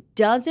if it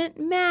doesn't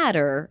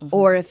matter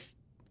or if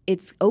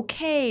it's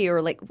okay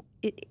or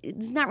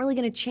it's not really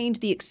going to change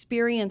the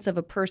experience of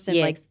a person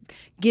like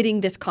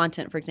getting this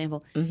content, for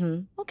example.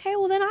 Okay,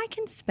 well then I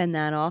can spend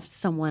that off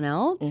someone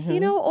else,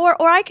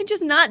 or I can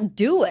just not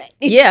do it.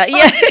 Yeah.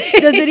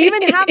 Does it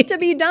even have to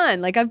be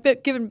done? Like I've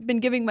been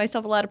giving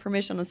myself a lot of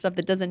permission on stuff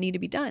that doesn't need to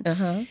be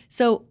done.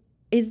 So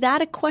is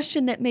that a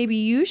question that maybe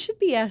you should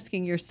be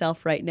asking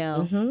yourself right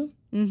now?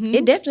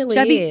 It definitely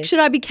is. Should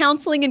I be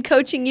counseling and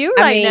coaching you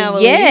now,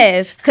 Aleece?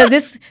 Yes,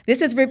 because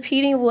this is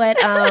repeating what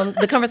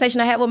the conversation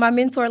I had with my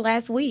mentor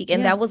last week.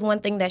 And that was one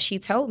thing that she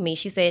told me.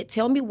 She said,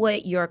 tell me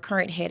what your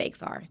current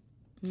headaches are.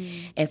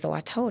 And so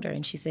I told her,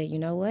 and she said, you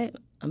know what?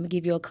 I'm going to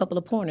give you a couple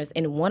of pointers.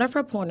 And one of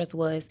her pointers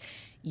was,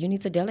 you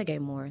need to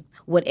delegate more.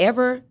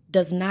 Whatever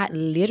does not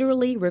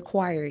literally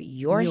require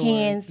your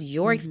hands,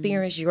 your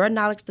experience, your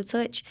knowledge to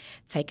touch,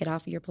 take it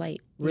off of your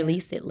plate.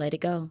 Release it. Let it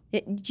go.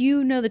 Do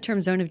you know the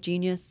term zone of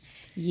genius?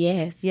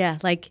 Yes. Yeah,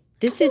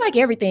 This is like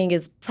everything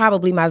is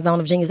probably my zone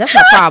of genius. That's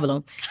my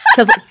problem.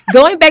 Because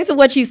going back to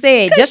what you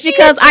said, just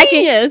because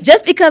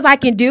I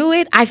can do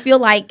it, I feel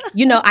like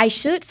I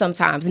should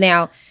sometimes.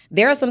 Now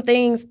there are some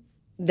things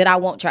that I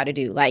won't try to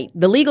do, like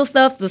the legal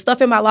stuff, the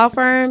stuff in my law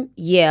firm.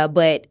 Yeah,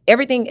 but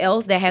everything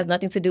else that has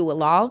nothing to do with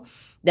law,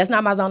 that's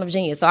not my zone of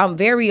genius. So I'm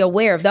very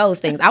aware of those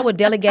things. I would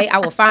delegate. I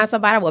would find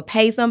somebody. I would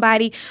pay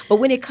somebody. But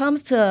when it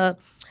comes to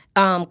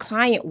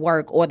client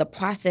work or the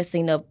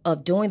processing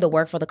of doing the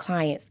work for the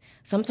clients,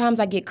 sometimes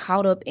I get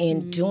caught up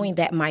in doing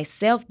that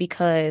myself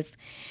because...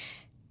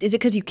 Is it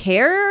because you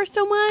care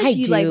so much?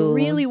 You like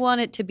really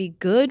want it to be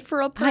good for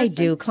a person? I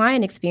do.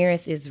 Client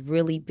experience is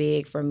really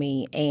big for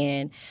me.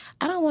 And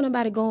I don't want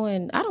to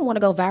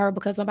go viral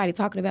because somebody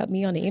talking about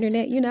me on the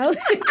internet, you know?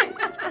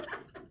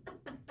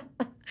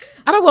 I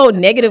don't want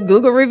negative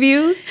Google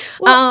reviews.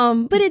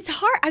 Well, but it's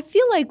hard. I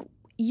feel like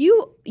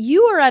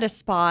you are at a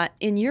spot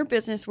in your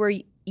business where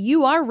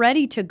you are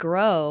ready to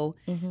grow,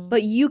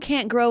 but you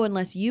can't grow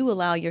unless you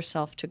allow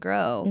yourself to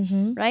grow,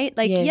 right?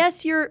 Like,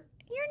 yes, you're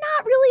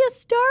not really a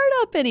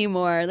startup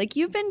anymore. Like,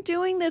 you've been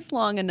doing this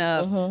long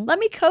enough. Let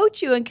me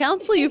coach you and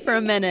counsel you for a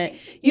minute.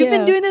 You've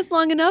been doing this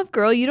long enough,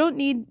 girl. You don't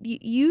need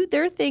you.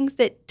 There are things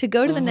that to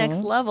go to the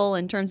next level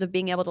in terms of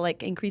being able to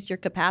like increase your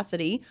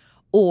capacity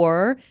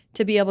or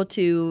to be able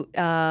to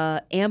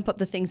amp up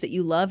the things that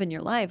you love in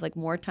your life, like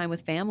more time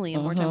with family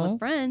and more time with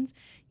friends.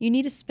 You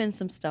need to spin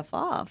some stuff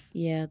off.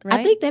 Yeah.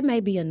 Right? I think that may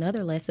be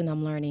another lesson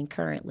I'm learning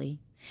currently.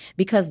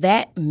 Because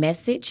that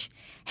message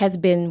has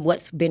been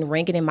what's been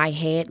ringing in my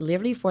head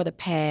literally for the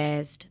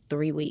past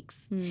 3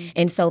 weeks.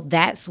 And so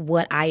that's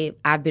what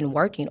I've been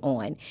working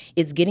on,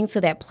 is getting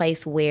to that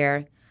place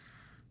where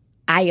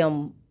I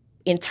am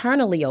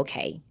internally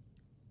okay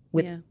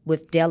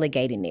with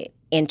delegating it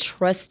and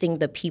trusting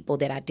the people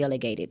that I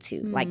delegated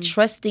to, like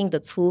trusting the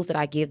tools that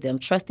I give them,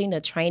 trusting the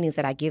trainings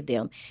that I give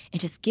them,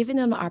 and just giving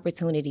them the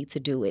opportunity to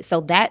do it.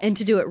 So that's and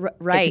to do it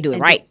right, and to do it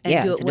right, do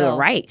it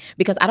right.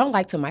 Because I don't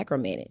like to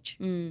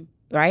micromanage.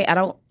 Right?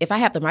 If I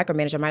have to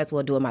micromanage, I might as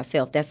well do it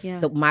myself. That's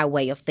my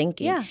way of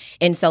thinking. Yeah.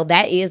 And so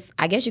that is,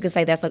 I guess you could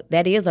say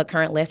that is a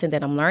current lesson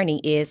that I'm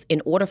learning, is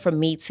in order for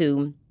me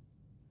to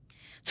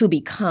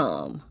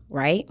become,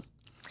 right,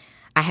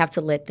 I have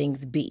to let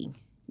things be,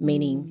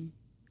 meaning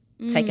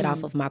take it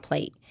off of my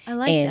plate. I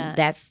like that.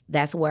 And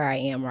that's where I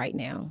am right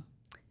now.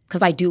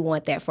 Because I do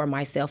want that for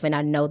myself, and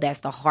I know that's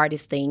the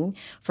hardest thing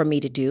for me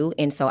to do.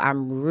 And so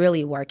I'm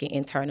really working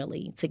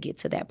internally to get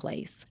to that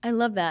place. I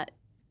love that.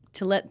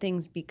 To let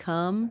things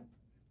become,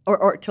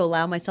 or to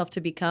allow myself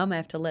to become, I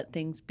have to let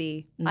things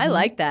be. I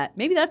like that.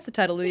 Maybe that's the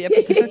title of the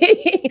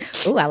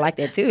episode. Ooh, I like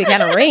that too. It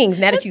kind of rings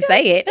now that you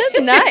say it. That's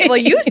nice. Well,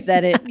 you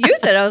said it.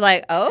 I was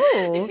like,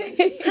 oh,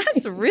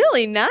 that's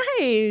really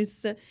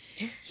nice.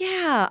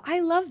 Yeah,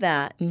 I love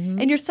that.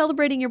 And you're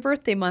celebrating your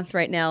birthday month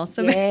right now.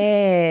 So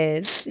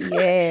yes. Tell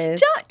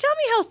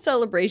me how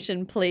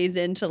celebration plays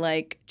into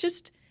like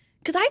just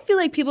because I feel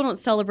like people don't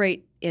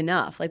celebrate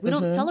enough. Like we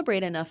don't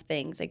celebrate enough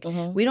things. Like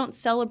we don't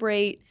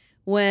celebrate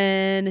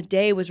when a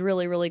day was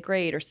really, really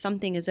great or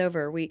something is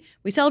over. We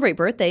celebrate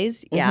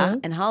birthdays,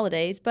 and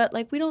holidays, but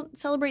like we don't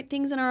celebrate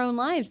things in our own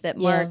lives that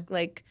mark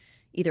like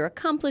either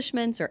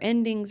accomplishments or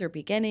endings or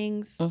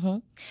beginnings.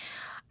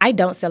 I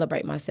don't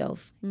celebrate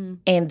myself.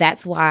 And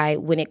that's why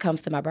when it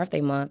comes to my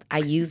birthday month, I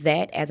use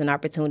that as an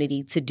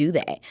opportunity to do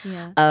that.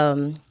 Yeah.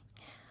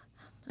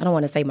 I don't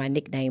want to say my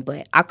nickname,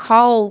 but I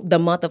call the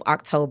month of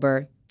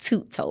October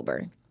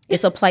Toottober.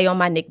 It's a play on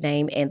my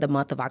nickname and the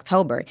month of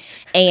October.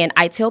 And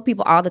I tell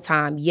people all the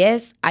time,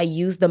 yes, I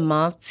use the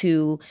month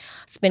to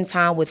spend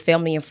time with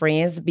family and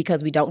friends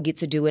because we don't get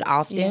to do it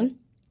often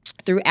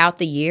throughout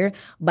the year,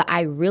 but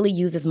I really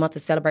use this month to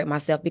celebrate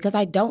myself because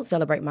I don't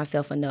celebrate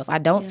myself enough. I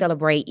don't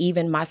celebrate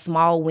even my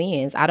small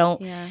wins. I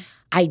don't.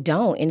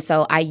 And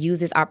so I use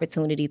this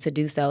opportunity to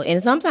do so.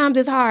 And sometimes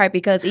it's hard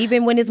because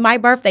even when it's my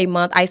birthday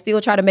month, I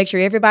still try to make sure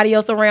everybody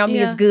else around me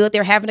is good.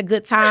 They're having a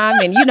good time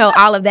and,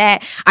 all of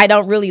that. I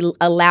don't really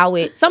allow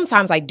it.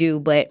 Sometimes I do,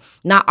 but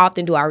not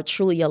often do I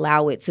truly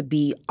allow it to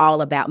be all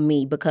about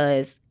me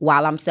because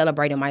while I'm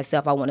celebrating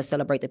myself, I want to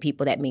celebrate the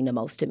people that mean the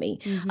most to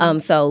me.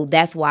 So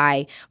that's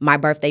why my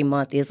birthday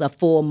month is a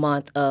full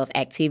month of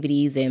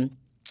activities and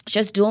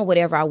just doing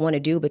whatever I want to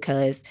do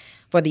because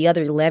for the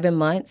other 11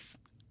 months,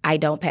 I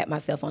don't pat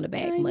myself on the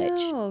back much.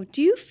 Know.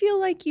 Do you feel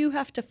like you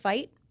have to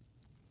fight?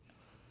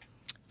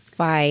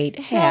 Fight?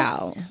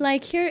 How? Well,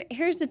 like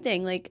here's the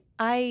thing. Like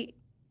I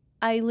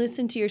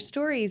listen to your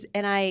stories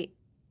and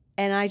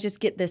I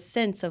just get this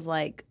sense of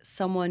like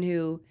someone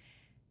who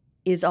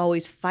is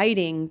always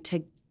fighting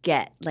to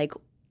get like,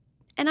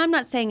 and I'm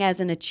not saying as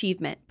an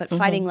achievement, but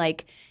fighting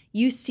like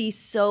you see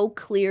so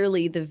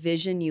clearly the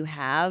vision you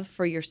have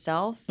for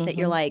yourself that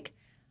you're like,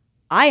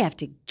 I have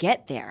to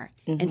get there.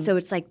 And so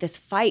it's like this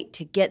fight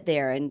to get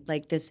there and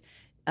like this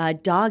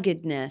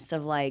doggedness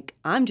of like,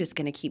 I'm just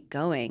going to keep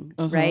going,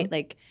 right?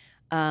 Like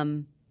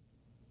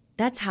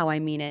that's how I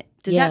mean it.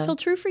 Does that feel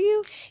true for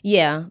you?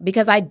 Yeah,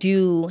 because I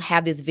do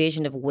have this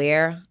vision of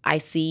where I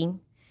see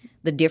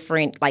the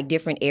different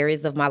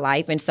areas of my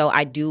life. And so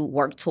I do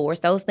work towards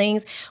those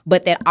things.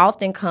 But that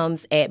often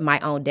comes at my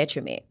own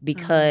detriment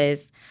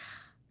because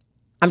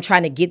I'm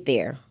trying to get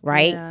there,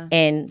 right? Yeah.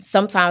 And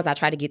sometimes I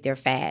try to get there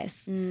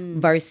fast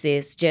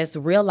versus just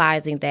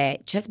realizing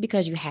that just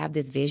because you have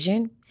this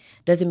vision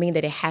doesn't mean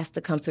that it has to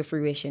come to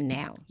fruition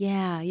now.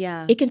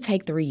 Yeah. It can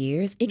take 3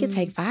 years. It can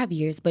take 5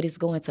 years, but it's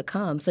going to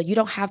come. So you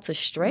don't have to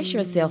stress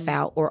yourself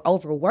out or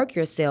overwork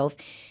yourself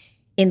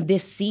in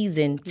this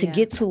season to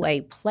get to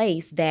a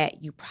place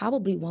that you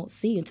probably won't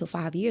see until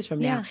 5 years from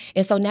now.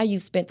 And so now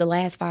you've spent the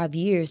last 5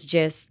 years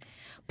just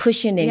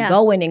pushing and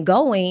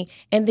going,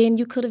 and then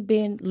you could have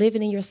been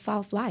living in your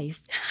soft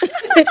life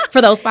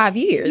for those 5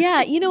 years.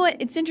 Yeah, you know what?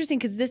 It's interesting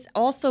because this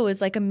also is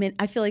like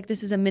I feel like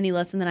this is a mini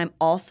lesson that I'm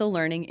also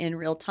learning in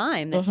real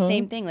time. That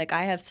same thing. Like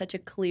I have such a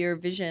clear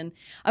vision.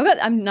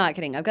 I'm not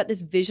kidding. I've got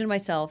this vision of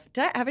myself.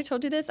 Have I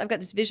told you this? I've got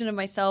this vision of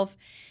myself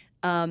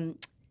in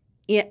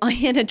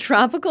a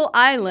tropical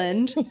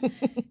island.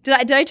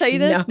 Did I tell you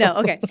this? No.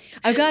 Okay.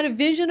 I've got a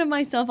vision of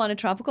myself on a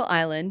tropical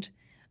island.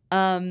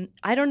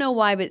 I don't know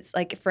why, but it's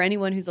like for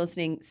anyone who's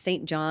listening,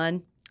 St.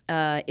 John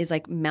is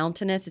like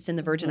mountainous. It's in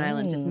the Virgin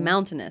Islands. It's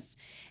mountainous.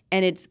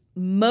 And it's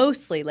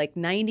mostly like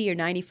 90 or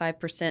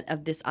 95%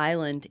 of this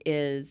island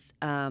is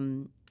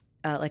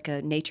like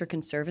a nature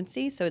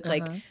conservancy. So it's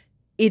like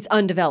it's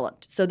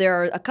undeveloped. So there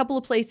are a couple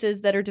of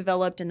places that are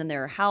developed and then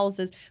there are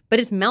houses, but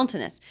it's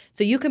mountainous.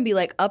 So you can be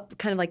like up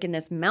kind of like in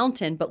this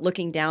mountain, but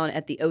looking down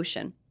at the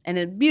ocean and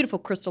a beautiful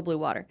crystal blue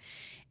water.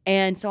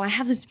 And so I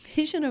have this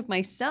vision of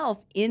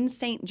myself in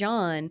St.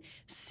 John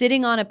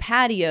sitting on a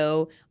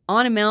patio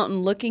on a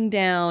mountain looking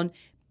down,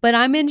 but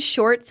I'm in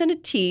shorts and a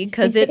tee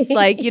because it's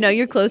like,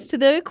 you're close to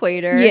the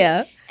equator.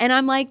 Yeah. And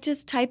I'm like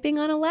just typing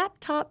on a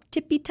laptop,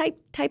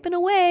 typing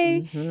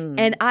away.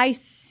 And I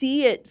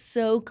see it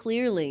so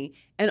clearly.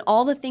 And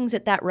all the things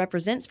that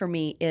represents for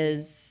me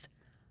is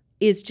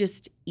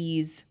just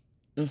ease.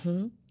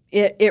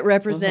 It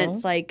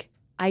represents like,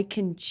 I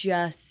can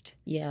just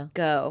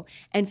go.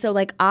 And so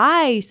like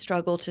I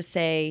struggle to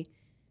say,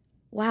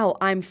 wow,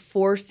 I'm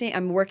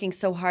working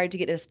so hard to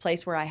get to this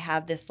place where I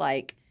have this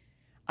like,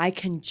 I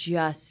can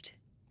just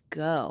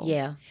go.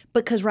 Yeah.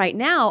 Because right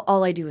now,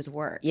 all I do is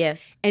work.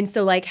 Yes. And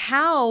so like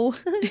how,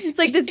 it's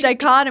like this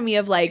dichotomy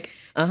of like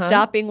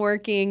stopping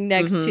working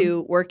next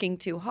to working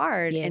too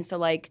hard. Yes. And so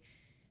like,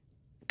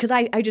 because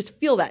I just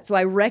feel that. So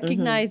I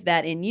recognize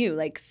that in you,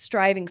 like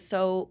striving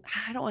so,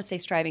 I don't want to say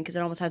striving because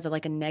it almost has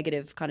like a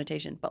negative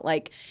connotation, but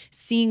like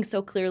seeing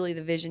so clearly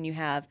the vision you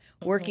have,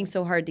 working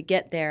so hard to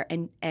get there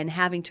and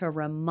having to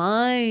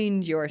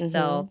remind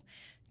yourself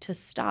to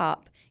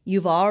stop.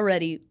 You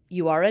already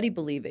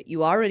believe it.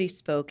 You already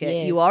spoke it.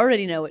 Yes. You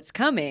already know it's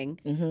coming.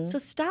 So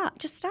stop.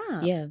 Just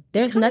stop. Yeah.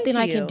 There's nothing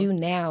I can do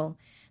now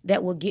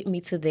that will get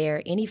me to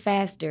there any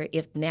faster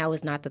if now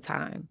is not the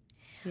time.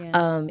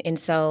 Yeah. And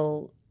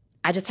so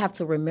I just have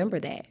to remember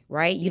that,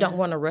 right? You don't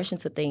want to rush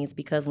into things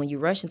because when you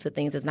rush into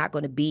things, it's not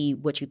going to be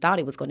what you thought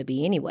it was going to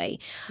be anyway.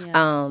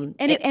 Yeah.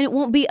 And it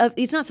won't be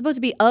it's not supposed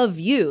to be of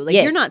you. Like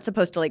you're not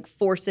supposed to like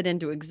force it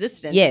into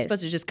existence. It's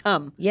supposed to just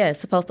come. Yeah,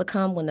 it's supposed to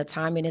come when the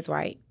timing is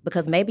right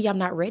because maybe I'm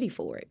not ready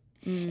for it.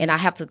 And I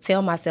have to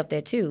tell myself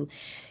that too.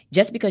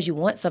 Just because you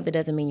want something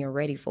doesn't mean you're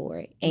ready for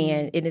it.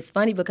 And it's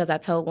funny because I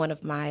told one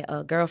of my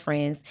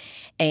girlfriends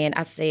and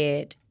I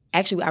said,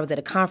 actually, I was at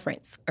a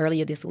conference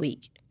earlier this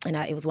week, and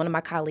it was one of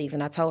my colleagues,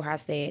 and I told her, I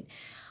said,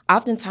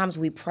 oftentimes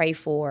we pray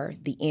for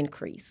the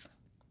increase,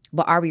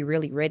 but are we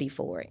really ready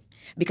for it?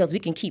 Because we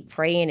can keep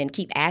praying and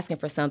keep asking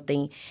for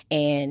something,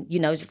 and,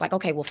 it's just like,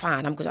 okay, well,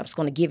 fine, I'm just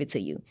going to give it to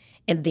you.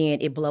 And then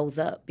it blows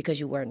up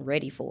because you weren't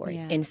ready for it.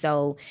 Yeah. And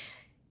so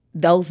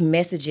those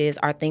messages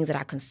are things that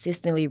I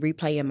consistently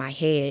replay in my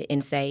head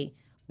and say,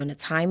 when the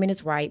timing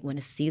is right, when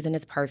the season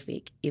is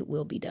perfect, it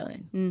will be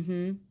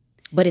done.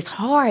 But it's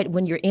hard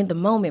when you're in the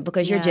moment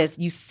because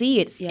you see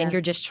it and you're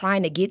just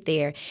trying to get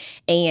there.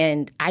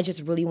 And I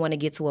just really want to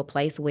get to a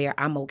place where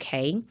I'm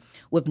okay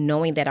with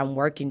knowing that I'm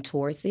working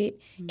towards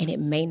it and it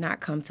may not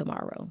come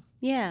tomorrow.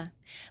 Yeah.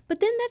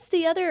 But then that's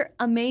the other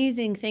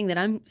amazing thing that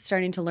I'm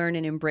starting to learn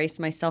and embrace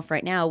myself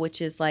right now,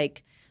 which is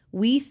like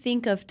we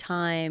think of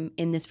time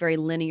in this very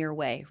linear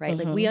way, right?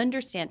 Like we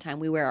understand time.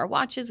 We wear our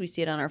watches. We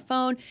see it on our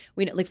phone.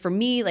 Like for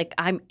me, like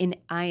I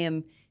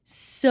am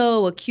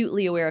so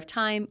acutely aware of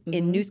time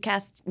in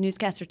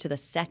newscaster to the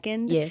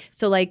second. Yes.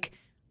 So like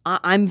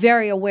I'm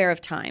very aware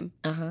of time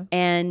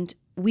and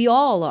we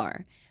all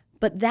are.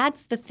 But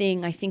that's the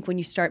thing I think when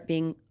you start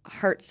being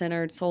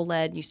heart-centered,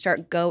 soul-led, you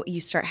start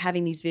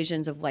having these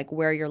visions of like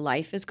where your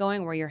life is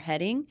going, where you're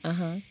heading.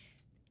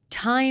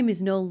 Time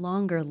is no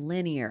longer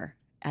linear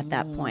at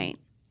that point.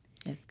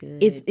 That's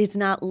good. It's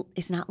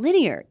not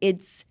linear.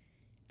 It's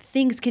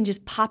things can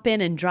just pop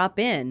in and drop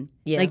in.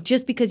 Yeah. Like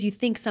just because you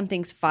think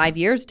something's 5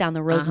 years down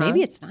the road,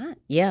 maybe it's not.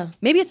 Yeah.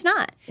 Maybe it's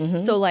not.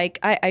 So like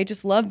I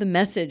just love the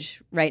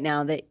message right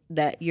now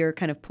that you're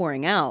kind of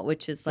pouring out,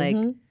 which is like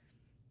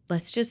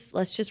let's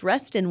just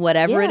rest in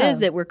whatever it is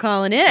that we're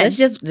calling in. Let's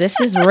just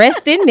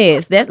rest in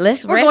this.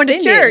 We're going to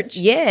church.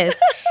 Yes.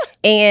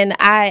 And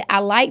I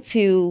like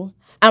to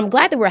I'm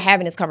glad that we're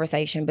having this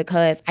conversation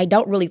because I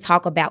don't really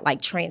talk about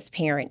like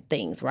transparent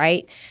things,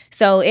 right?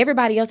 So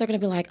everybody else are going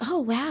to be like, oh,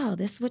 wow,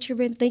 this is what you've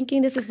been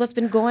thinking. This is what's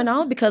been going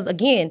on. Because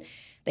again,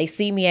 they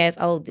see me as,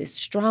 oh, this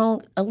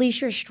strong.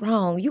 Aleece, you're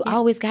strong. You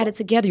always got it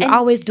together. You're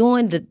always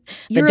doing the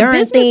you're darn a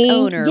business thing.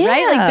 owner,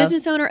 right? Like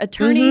business owner,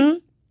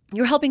 attorney.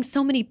 you're helping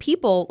so many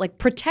people like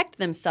protect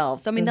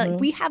themselves. So, I mean, like,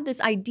 we have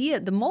this idea,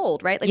 the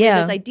mold, right? Like we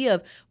have this idea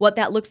of what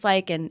that looks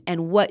like and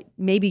what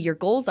maybe your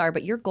goals are,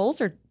 but your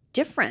goals are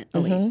different,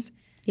 Aleece.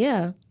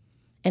 Yeah.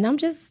 And I'm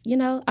just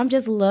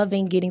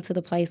loving getting to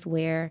the place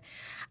where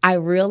I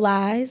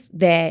realize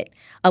that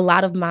a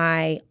lot of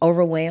my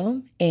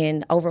overwhelm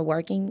and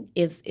overworking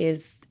is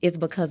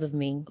because of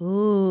me.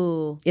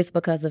 Ooh. It's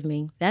because of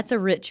me. That's a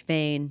rich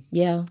vein.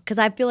 Yeah. Because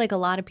I feel like a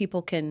lot of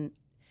people can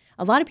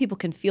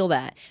feel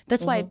that.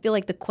 That's why I feel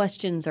like the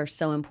questions are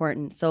so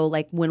important. So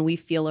like when we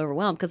feel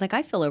overwhelmed, because like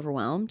I feel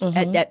overwhelmed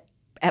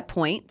at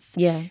points.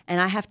 Yeah. And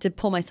I have to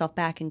pull myself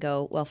back and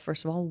go, well,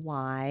 first of all,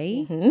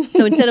 why?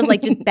 So instead of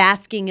like just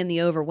basking in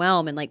the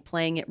overwhelm and like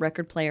playing it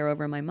record player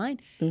over in my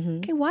mind,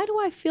 okay, why do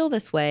I feel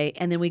this way?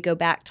 And then we go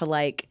back to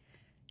like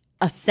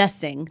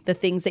assessing the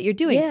things that you're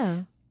doing.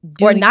 Yeah.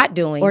 Or not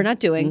doing.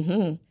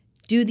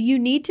 Do you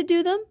need to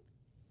do them?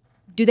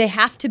 Do they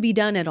have to be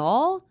done at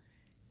all?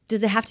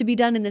 Does it have to be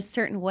done in this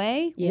certain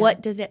way? Yeah.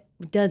 What does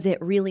it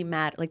really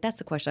matter? Like that's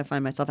the question I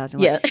find myself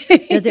asking. Yeah.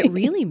 Like, does it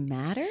really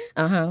matter?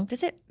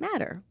 Does it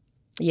matter?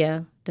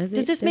 Yeah. Does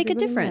this make a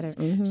really difference?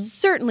 matter?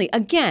 Certainly.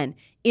 Again,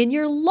 in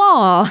your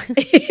law,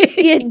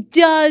 it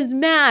does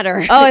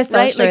matter. Oh, it's so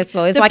right?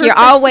 stressful. Like, it's like you're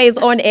always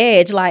on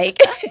edge. Like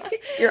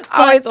you're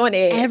always on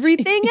edge.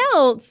 Everything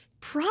else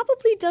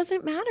probably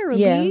doesn't matter,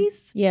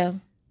 Aleece. Yeah.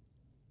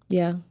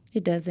 Yeah.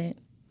 It doesn't.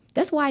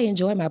 That's why I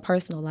enjoy my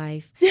personal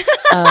life.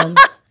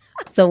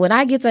 So when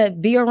I get to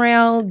be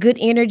around good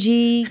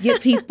energy,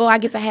 good people, I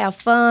get to have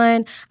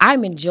fun,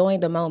 I'm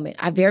enjoying the moment.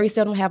 I very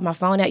seldom have my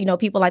phone out. You know,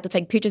 people like to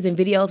take pictures and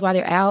videos while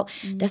they're out.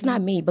 That's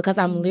not me because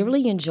I'm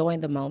literally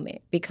enjoying the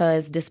moment.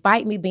 Because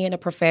despite me being a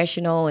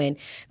professional and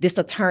this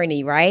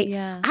attorney, right?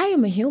 Yeah. I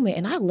am a human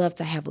and I love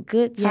to have a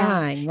good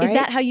time, right? Is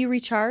that how you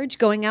recharge?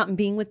 Going out and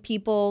being with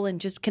people and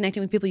just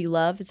connecting with people you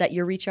love? Is that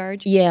your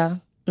recharge? Yeah.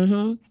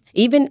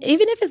 Even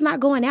if it's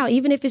not going out,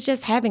 even if it's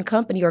just having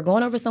company or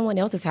going over someone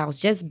else's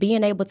house, just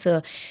being able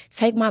to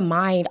take my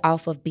mind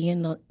off of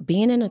being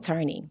an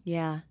attorney.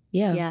 Yeah.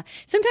 Yeah.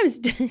 Sometimes,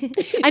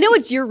 I know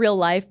it's your real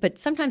life, but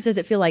sometimes does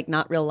it feel like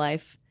not real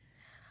life?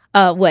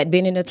 What,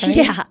 being an attorney?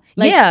 Yeah.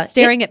 Like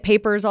staring at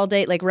papers all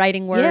day, like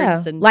writing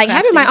words and like crafting.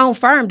 having my own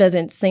firm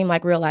doesn't seem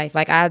like real life.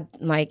 Like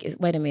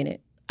wait a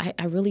minute.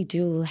 I really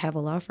do have a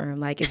law firm.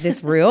 Like, is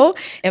this real?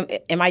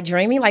 Am I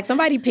dreaming? Like,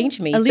 somebody pinch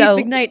me.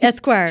 Aleece McKnight,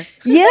 Esquire.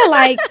 Yeah,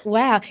 like,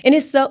 wow. And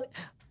it's so,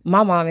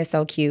 my mom is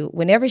so cute.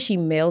 Whenever she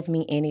mails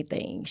me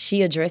anything,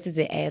 she addresses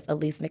it as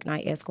Aleece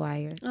McKnight,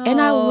 Esquire. And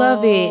I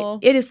love it.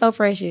 It is so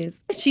precious.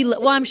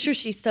 I'm sure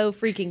she's so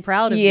freaking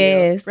proud of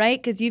you,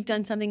 right? Because you've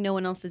done something no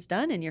one else has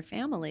done in your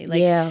family.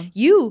 Like,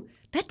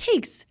 that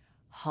takes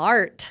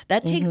heart.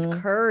 That takes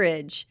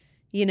courage.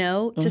 You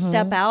know, to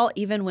step out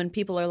even when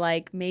people are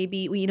like,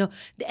 maybe, you know,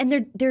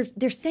 and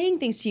they're saying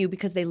things to you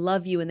because they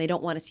love you and they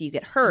don't want to see you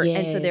get hurt. Yes.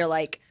 And so they're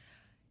like,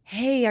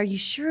 hey, are you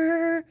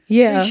sure?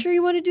 Yeah. Are you sure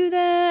you want to do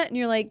that? And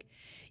you're like,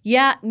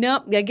 yeah,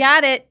 nope, I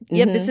got it.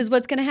 Yep, this is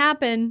what's going to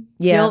happen.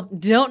 Yeah.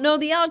 Don't know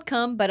the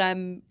outcome, but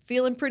I'm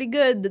feeling pretty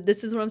good that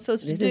this is what I'm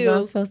supposed to do. This is what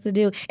I'm supposed to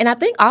do. And I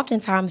think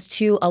oftentimes,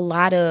 too, a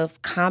lot of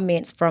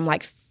comments from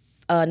like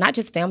not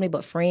just family,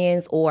 but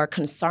friends or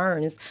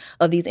concerns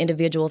of these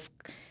individuals,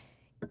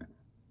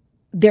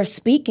 they're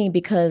speaking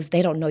because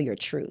they don't know your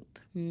truth.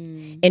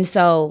 And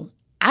so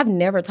I've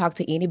never talked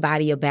to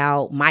anybody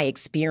about my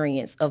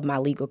experience of my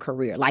legal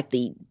career, like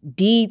the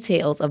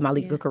details of my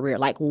legal career,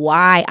 like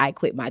why I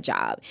quit my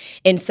job.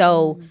 And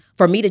so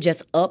for me to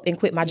just up and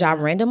quit my job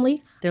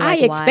randomly, I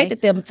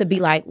expected them to be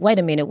like, wait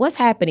a minute, what's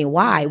happening?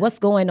 Why? What's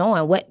going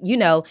on? What,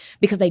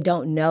 because they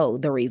don't know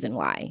the reason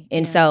why.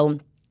 And so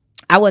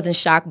I wasn't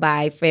shocked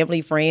by family,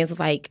 friends. It was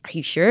like, are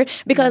you sure?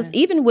 Because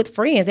even with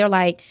friends, they're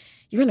like,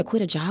 you're going to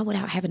quit a job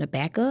without having a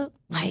backup?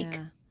 Like,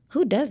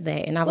 who does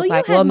that? And I was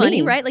like, you had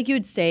money, me. right? Like you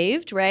had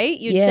saved, right?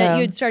 You'd said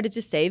you had started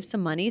to save some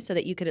money so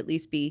that you could at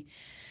least be,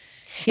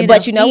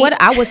 But you know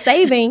what? I was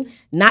saving,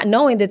 not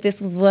knowing that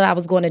this was what I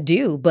was going to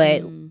do.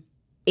 But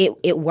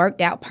it worked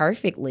out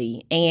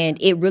perfectly. And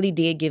it really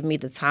did give me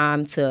the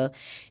time to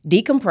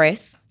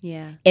decompress.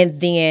 Yeah. And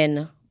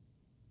then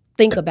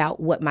think about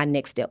what my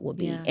next step would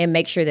be and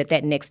make sure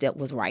that next step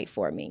was right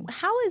for me.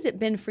 How has it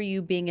been for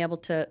you being able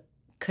to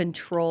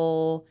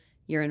control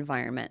your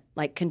environment,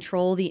 like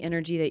control the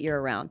energy that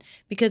you're around?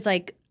 Because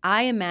like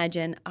I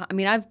imagine, I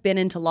mean, I've been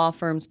into law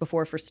firms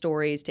before for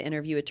stories to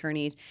interview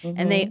attorneys,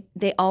 and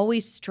they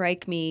always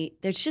strike me.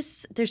 There's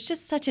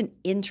just such an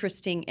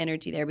interesting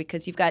energy there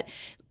because you've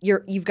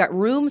got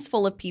rooms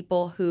full of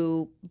people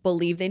who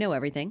believe they know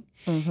everything,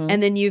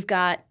 and then you've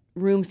got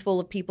rooms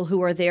full of people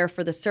who are there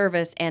for the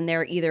service, and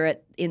they're either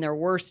in their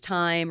worst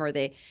time or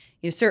they,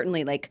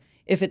 certainly like.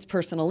 If it's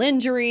personal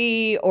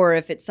injury or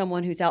if it's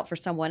someone who's out for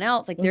someone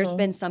else, like there's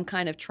been some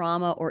kind of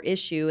trauma or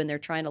issue and they're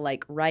trying to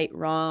like right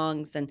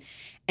wrongs.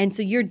 And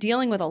so you're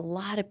dealing with a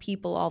lot of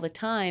people all the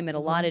time at a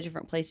lot of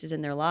different places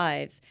in their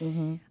lives.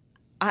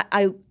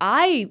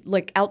 I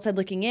like outside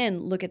looking in,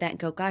 look at that and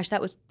go, gosh,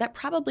 that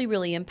probably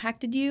really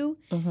impacted you.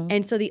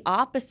 And so the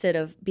opposite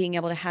of being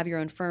able to have your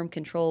own firm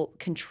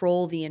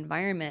control the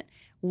environment,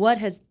 what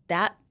has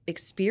that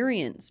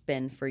experience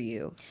been for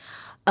you?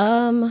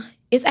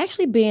 It's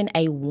actually been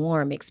a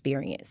warm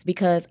experience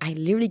because I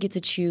literally get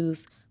to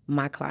choose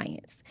my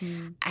clients.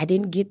 I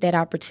didn't get that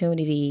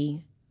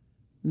opportunity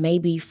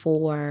maybe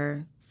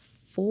for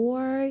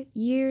 4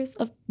 years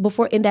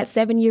before in that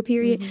 7-year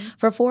period.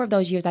 For 4 of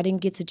those years, I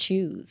didn't get to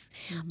choose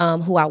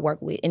who I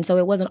work with. And so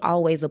it wasn't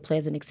always a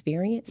pleasant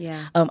experience.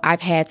 Yeah.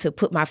 I've had to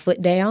put my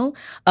foot down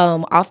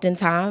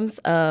oftentimes,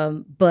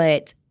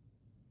 but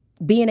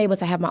being able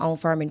to have my own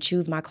firm and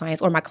choose my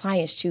clients, or my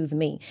clients choose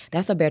me,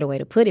 that's a better way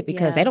to put it,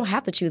 because they don't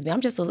have to choose me.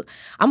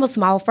 I'm a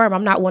small firm.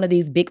 I'm not one of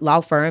these big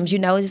law firms,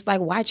 It's just like,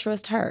 why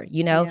trust her,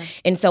 Yeah.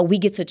 And so we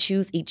get to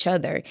choose each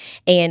other.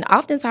 And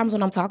oftentimes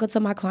when I'm talking to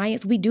my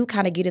clients, we do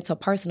kind of get into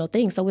personal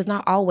things. So it's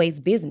not always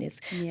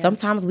business. Yeah.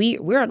 Sometimes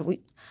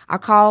I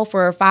call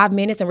for 5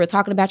 minutes and we're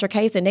talking about your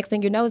case, and next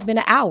thing you know, it's been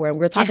an hour and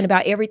we're talking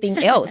about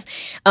everything else.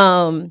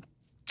 And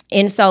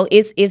so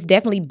it's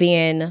definitely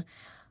been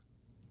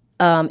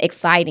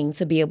exciting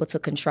to be able to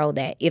control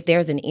that. If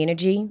there's an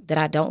energy that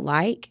I don't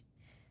like,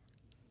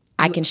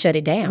 I can shut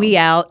it down. We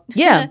out.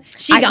 Yeah.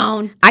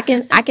 Gone. I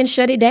can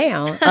shut it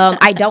down.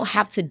 I don't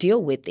have to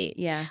deal with it.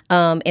 Yeah.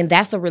 And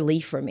that's a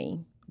relief for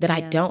me, that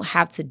I don't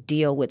have to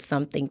deal with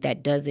something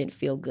that doesn't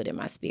feel good in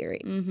my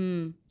spirit.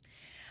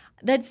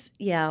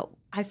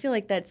 I feel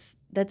like that's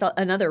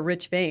another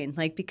rich vein,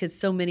 because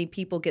so many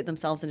people get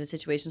themselves into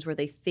situations where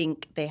they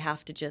think they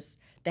have to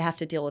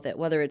deal with it,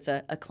 whether it's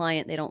a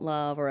client they don't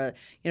love, or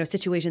a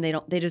situation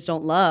they just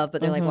don't love,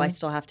 but they're like, well, I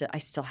still have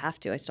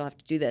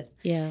to do this.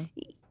 Yeah.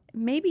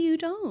 Maybe you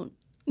don't.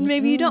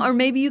 Maybe you don't, or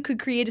maybe you could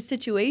create a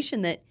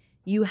situation that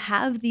you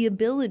have the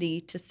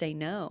ability to say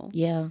no.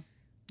 Yeah.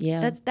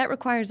 Yeah. That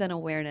requires an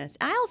awareness.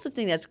 I also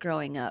think that's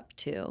growing up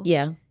too.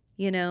 Yeah.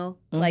 I know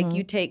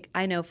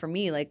for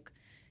me,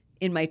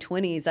 in my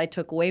 20s, I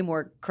took way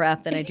more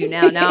crap than I do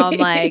now. Now I'm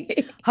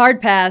like,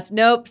 hard pass,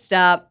 nope,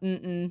 stop,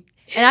 And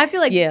I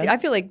feel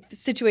like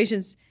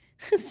situations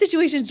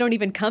don't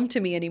even come to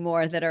me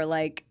anymore that are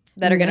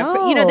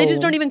gonna, they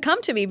just don't even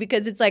come to me,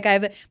 because it's like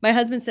my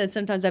husband says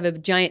sometimes I have a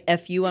giant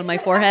FU on my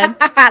forehead.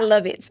 I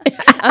love it.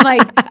 I'm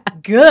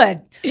like,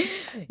 good.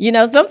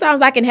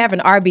 Sometimes I can have an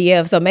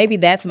RBF, so maybe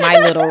that's my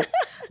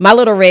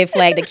little red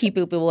flag to keep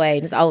people away.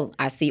 Just,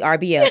 I see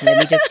RBF. Let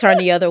me just turn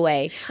the other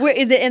way. Where,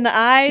 is it in the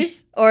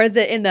eyes, or is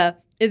it in the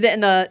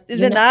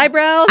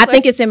eyebrows? I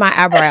think it's in my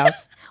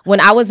eyebrows. When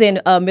I was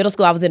in middle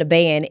school, I was in a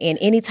band, and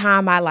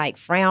anytime I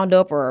frowned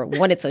up or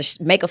wanted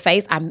to make a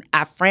face,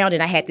 I frowned,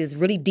 and I had this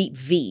really deep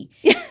V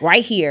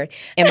right here.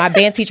 And my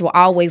band teacher would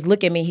always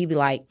look at me, and he'd be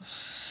like,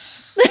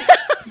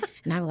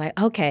 and I'm like,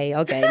 okay,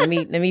 let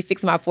me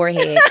fix my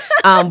forehead.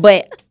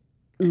 But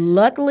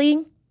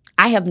luckily,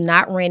 I have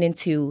not ran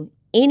into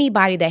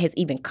anybody that has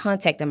even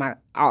contacted my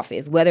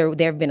office, whether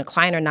there have been a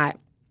client or not.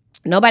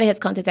 Nobody has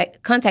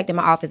contacted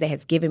my office that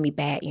has given me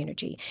bad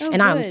energy.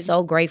 And I'm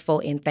so grateful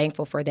and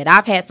thankful for that.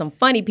 I've had some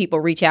funny people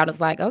reach out. It's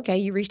like, okay,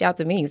 you reached out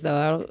to me,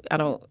 so I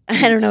don't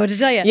know what to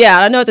tell you. Yeah, I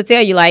don't know what to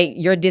tell you,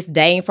 your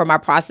disdain for my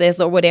process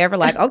or whatever,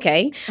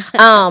 okay.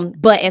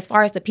 But as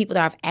far as the people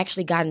that I've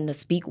actually gotten to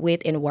speak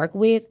with and work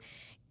with,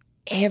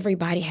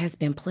 everybody has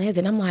been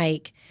pleasant. I'm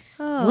like,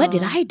 what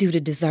did I do to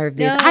deserve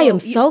this? I am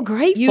so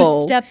grateful.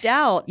 You stepped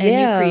out and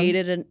you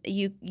created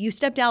you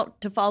stepped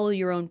out to follow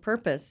your own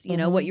purpose,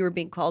 what you were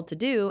being called to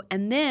do.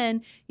 And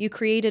then you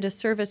created a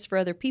service for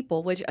other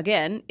people, which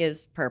again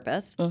is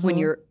purpose when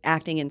you're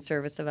acting in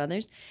service of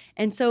others.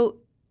 And so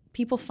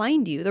people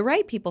find you, the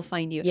right people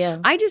find you. Yeah.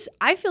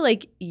 I feel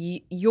like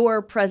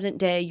your present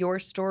day, your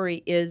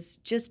story is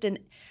just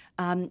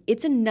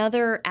it's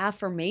another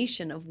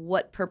affirmation of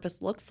what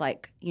purpose looks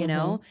like,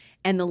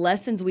 and the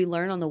lessons we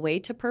learn on the way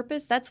to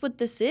purpose. That's what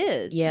this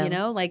is,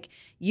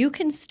 you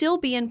can still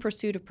be in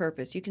pursuit of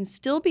purpose. You can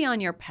still be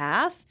on your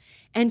path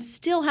and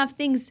still have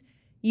things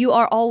you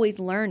are always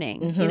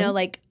learning,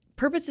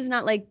 purpose is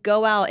not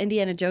go out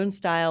Indiana Jones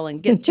style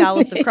and get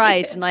chalice of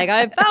Christ and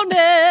I found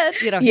it,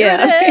 here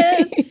it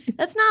is.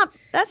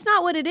 That's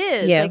not what it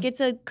is. Yeah.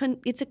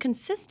 It's a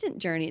consistent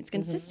journey. It's a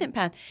consistent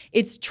path.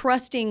 It's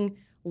trusting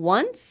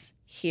once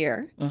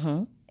here,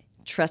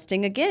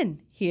 trusting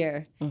again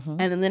here, and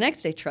then the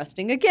next day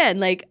trusting again.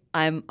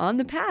 I'm on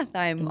the path.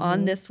 I'm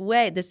on this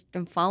way.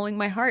 I'm following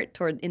my heart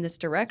in this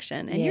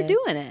direction, and you're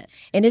doing it.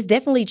 And it's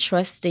definitely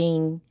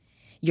trusting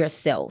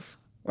yourself,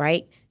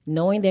 right?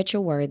 Knowing that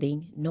you're worthy,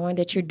 knowing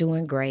that you're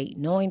doing great,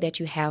 knowing that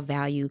you have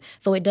value.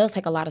 So it does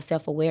take a lot of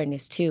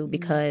self-awareness too,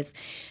 because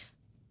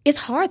it's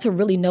hard to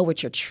really know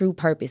what your true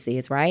purpose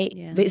is, right?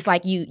 Yeah. But it's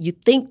like you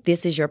think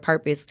this is your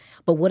purpose,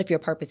 but what if your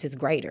purpose is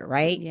greater,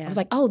 right? Yeah. I was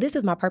like, this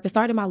is my purpose.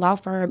 Starting my law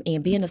firm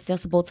and being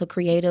accessible to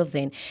creatives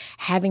and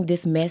having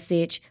this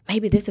message,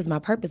 maybe this is my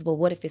purpose, but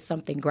what if it's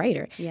something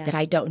greater that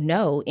I don't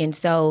know? And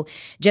so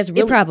just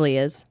really— It probably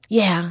is.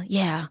 Yeah,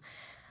 yeah.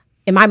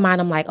 In my mind,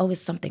 I'm like,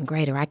 it's something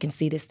greater. I can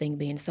see this thing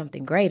being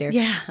something greater.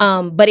 Yeah.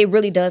 But it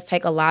really does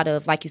take a lot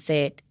of, like you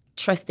said,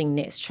 trusting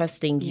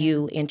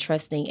you and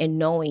trusting and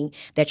knowing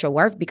that you're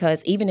worth,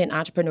 because even in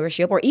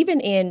entrepreneurship or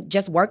even in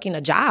just working a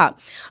job,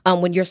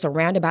 when you're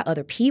surrounded by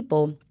other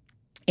people,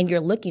 and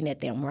you're looking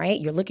at them, right?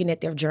 You're looking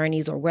at their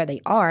journeys or where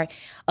they are,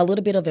 a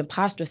little bit of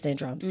imposter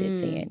syndrome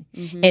sets in.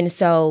 And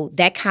so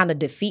that kind of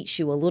defeats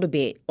you a little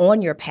bit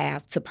on your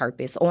path to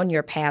purpose, on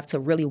your path to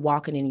really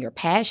walking in your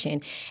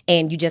passion.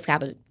 And you just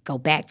got to go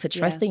back to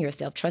trusting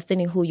yourself, trusting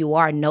in who you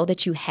are. Know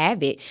that you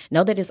have it.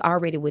 Know that it's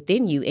already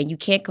within you. And you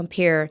can't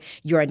compare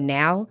your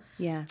now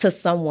to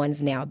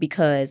someone's now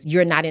because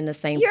you're not in the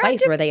same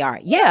place where they are.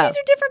 Yeah, these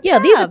are different paths. Yeah,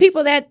 these are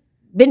people that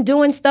been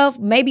doing stuff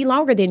maybe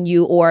longer than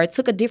you or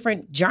took a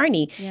different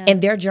journey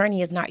and their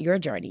journey is not your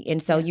journey. And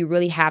so you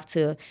really have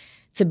to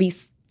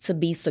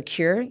be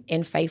secure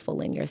and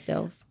faithful in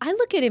yourself. I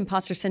look at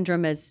imposter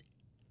syndrome as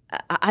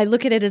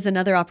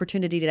another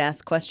opportunity to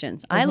ask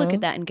questions. I look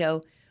at that and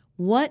go,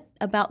 what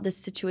about this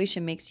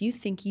situation makes you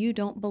think you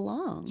don't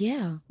belong?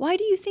 Yeah. Why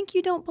do you think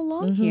you don't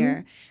belong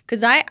here?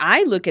 Because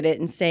I look at it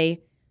and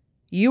say,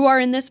 you are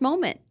in this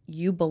moment.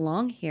 You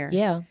belong here.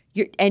 Yeah.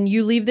 And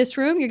you leave this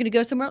room, you're going to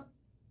go somewhere else.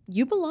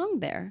 You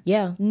belong there.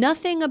 Yeah.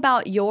 Nothing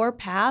about your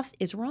path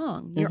is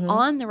wrong. You're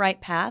on the right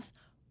path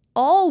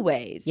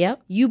always.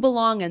 Yep. You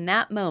belong in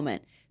that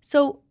moment.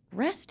 So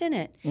rest in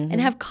it and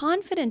have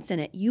confidence in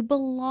it. You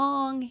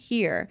belong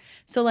here.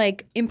 So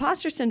like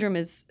imposter syndrome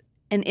is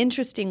an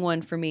interesting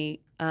one for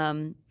me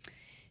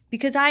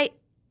because I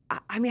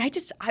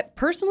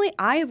personally,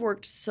 I have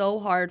worked so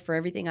hard for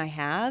everything I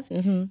have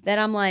that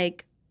I'm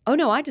like, oh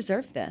no, I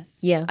deserve this.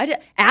 Yeah.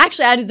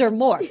 Actually, I deserve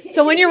more.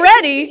 So when you're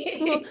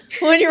ready,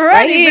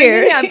 right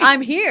here.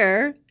 I'm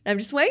here. I'm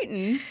just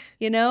waiting,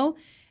 you know?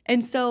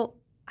 And so,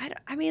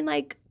 I mean,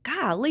 like,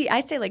 golly, I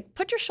say, like,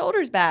 put your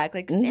shoulders back.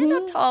 Like, stand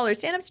up taller,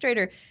 stand up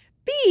straighter.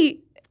 Be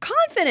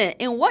confident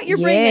in what you're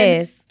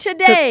bringing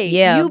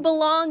today. You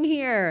belong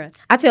here.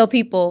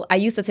 I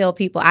used to tell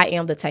people I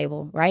am the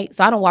table, right?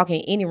 So I don't walk in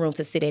any room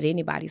to sit at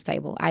anybody's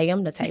table. I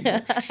am the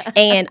table.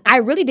 And I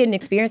really didn't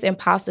experience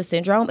imposter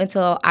syndrome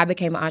until I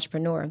became an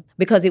entrepreneur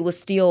because it was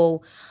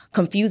still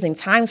confusing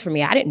times for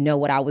me. I didn't know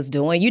what I was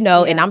doing,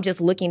 and I'm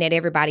just looking at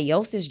everybody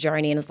else's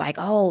journey and it's like,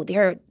 oh,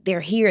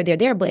 they're here, they're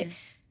there, but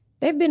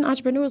they've been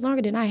entrepreneurs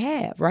longer than I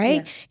have, right?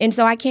 Yeah. And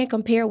so I can't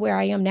compare where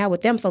I am now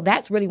with them. So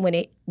that's really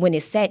when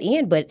it set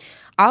in. But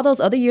all those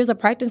other years of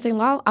practicing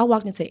law, I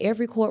walked into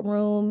every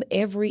courtroom,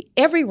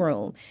 every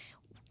room.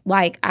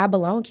 Like, I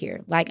belong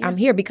here. Like, I'm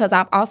here because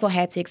I've also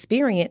had to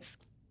experience,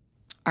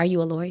 are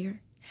you a lawyer?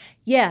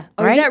 Yeah.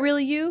 Or is that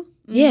really you?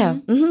 Mm-hmm. Yeah.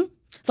 Mm-hmm.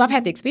 So I've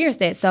had to experience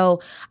that.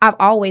 So I've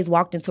always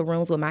walked into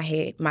rooms with my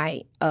head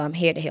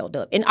held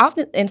up.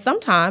 And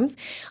sometimes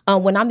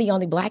when I'm the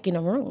only Black in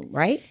the room,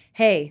 right?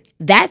 Hey.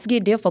 That's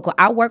get difficult.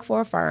 I work for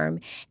a firm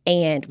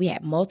and we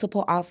had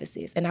multiple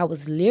offices and I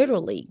was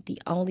literally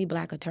the only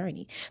Black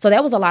attorney. So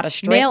that was a lot of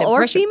stress. Male or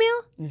pressure.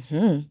 Female?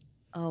 Mm-hmm.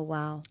 Oh,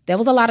 wow. There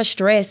was a lot of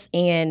stress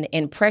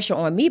and pressure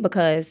on me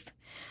because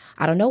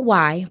I don't know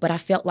why, but I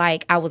felt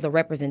like I was a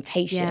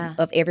representation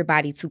of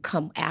everybody to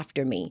come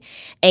after me.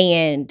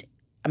 And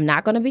I'm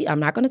not going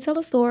to tell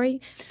a story.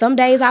 Some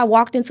days I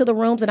walked into the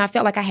rooms and I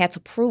felt like I had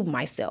to prove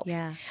myself.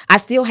 Yeah. I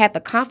still had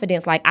the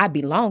confidence like I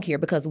belong here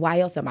because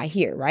why else am I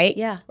here, right?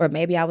 Yeah. Or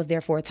maybe I was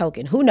there for a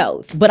token. Who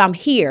knows? But I'm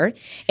here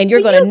and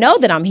you're going to know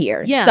that I'm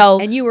here. Yeah.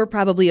 So, and you were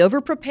probably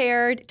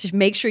overprepared to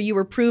make sure you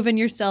were proving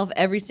yourself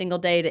every single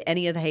day to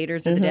any of the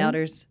haters or the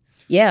doubters.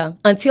 Yeah.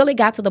 Until it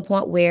got to the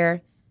point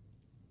where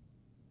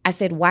I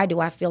said, why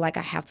do I feel like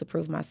I have to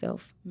prove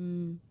myself?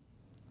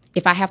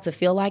 If I have to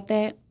feel like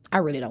that, I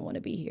really don't want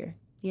to be here.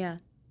 Yeah.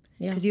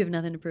 Because you have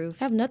nothing to prove.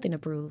 I have nothing to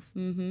prove.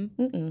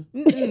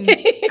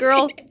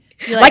 Girl.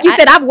 Like you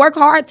said, I've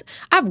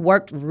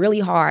worked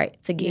really hard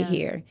to get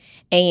here.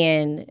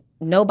 And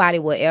nobody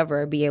will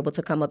ever be able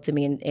to come up to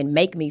me and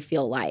make me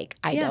feel like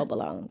I don't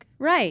belong.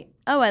 Right.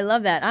 Oh, I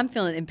love that. I'm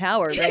feeling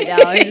empowered right now.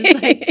 I'm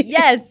just like,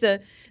 yes,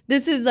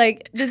 this is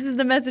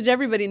the message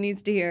everybody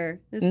needs to hear.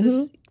 This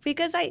is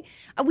because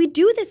we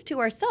do this to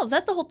ourselves.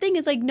 That's the whole thing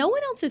is like no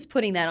one else is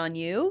putting that on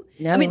you.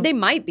 No. I mean, they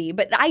might be,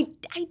 but I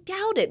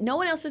doubt it. No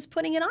one else is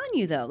putting it on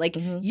you though. Like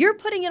you're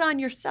putting it on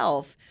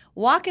yourself.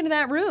 Walk into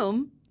that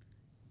room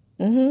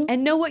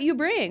and know what you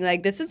bring.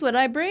 Like, this is what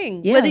I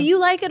bring. Yeah. Whether you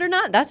like it or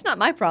not, that's not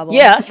my problem.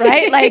 Yeah.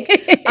 Right? Like,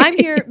 I'm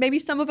here. Maybe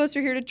some of us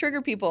are here to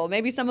trigger people.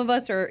 Maybe some of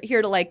us are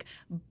here to like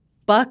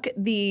buck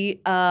the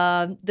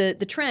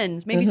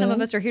trends. Maybe some of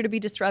us are here to be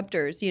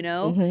disruptors,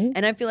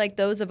 And I feel like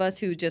those of us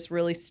who just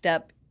really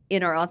step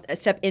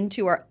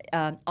into our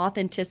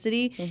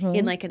authenticity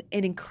in like an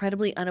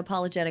incredibly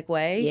unapologetic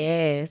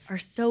way are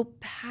so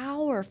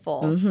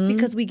powerful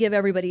because we give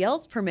everybody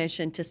else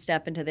permission to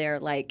step into their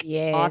like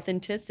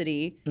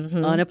authenticity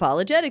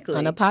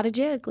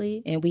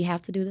unapologetically. And we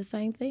have to do the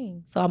same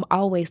thing. So I'm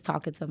always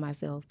talking to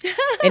myself.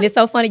 And it's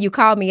so funny you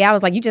called me out.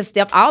 It's like you just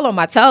stepped all on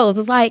my toes.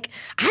 It's like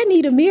I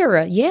need a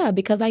mirror. Yeah,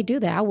 because I do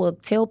that. I will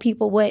tell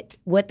people what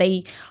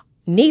they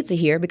need to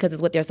hear because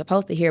it's what they're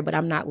supposed to hear, but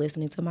I'm not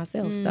listening to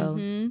myself.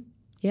 So,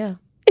 yeah.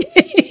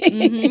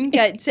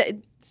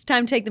 It's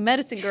time to take the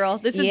medicine, girl.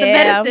 This is the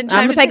medicine.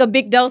 I'm going to take a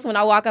big dose when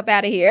I walk up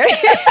out of here.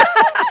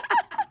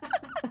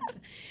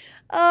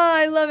 Oh,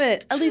 I love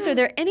it. Aleece, are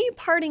there any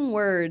parting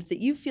words that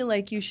you feel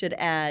like you should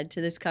add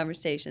to this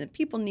conversation that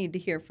people need to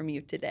hear from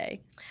you today?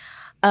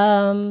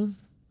 I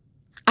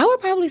would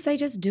probably say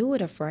just do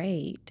it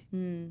afraid.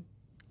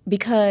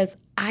 Because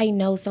I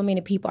know so many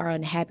people are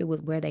unhappy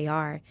with where they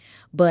are,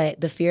 but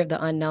the fear of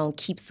the unknown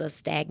keeps us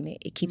stagnant.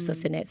 It keeps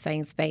us in that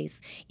same space.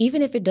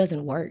 Even if it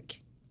doesn't work,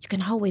 you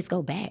can always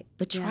go back,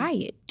 but try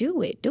it.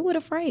 Do it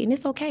afraid, and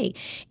it's okay.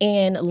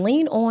 And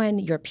lean on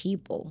your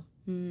people.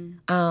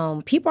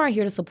 People are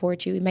here to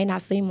support you. It may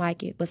not seem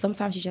like it, but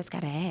sometimes you just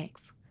got to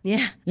ask.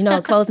 Yeah.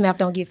 A closed mouth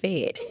don't get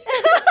fed.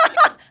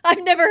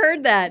 I've never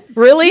heard that.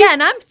 Really? Yeah,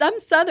 and I'm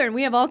Southern.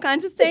 We have all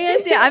kinds of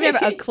sayings. Yeah, I've never,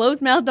 a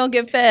closed mouth don't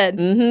get fed.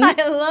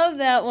 I love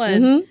that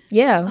one.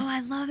 Yeah. Oh,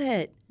 I love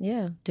it.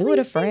 Yeah. Do it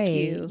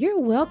afraid. Thank you. You're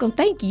welcome.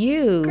 Thank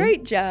you.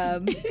 Great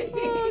job.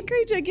 Oh,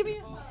 great job. Give me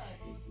a...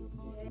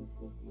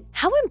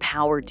 How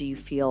empowered do you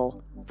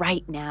feel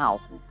right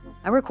now?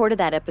 I recorded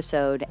that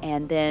episode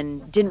and then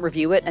didn't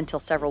review it until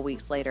several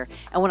weeks later.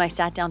 And when I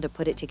sat down to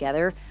put it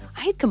together,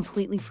 I had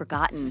completely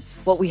forgotten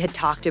what we had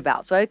talked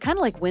about. So I kind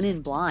of went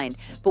in blind.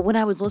 But when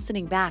I was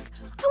listening back,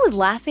 I was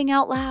laughing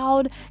out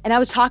loud and I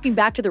was talking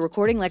back to the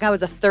recording like I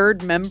was a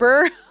third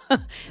member.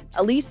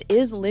 Aleece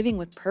is living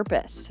with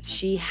purpose.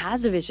 She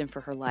has a vision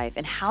for her life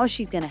and how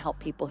she's going to help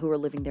people who are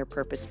living their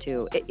purpose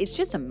too. It's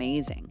just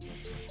amazing.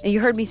 And you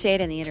heard me say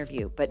it in the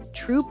interview, but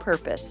true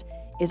purpose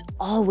is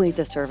always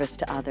a service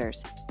to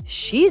others.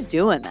 She's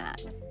doing that.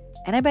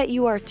 And I bet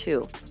you are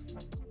too.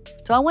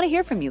 So I want to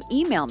hear from you.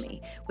 Email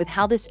me with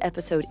how this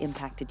episode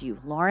impacted you.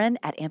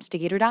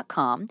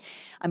 Lauren@amstigator.com.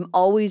 I'm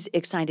always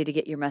excited to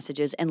get your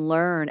messages and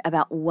learn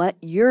about what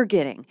you're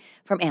getting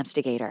from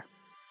Amstigator.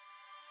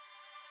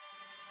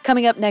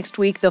 Coming up next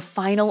week, the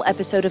final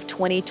episode of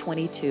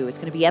 2022. It's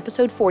going to be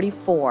episode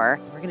 44.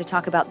 We're going to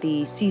talk about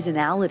the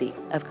seasonality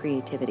of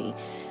creativity.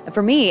 And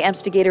for me,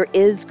 Amstigator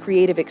is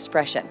creative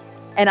expression.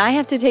 And I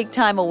have to take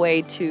time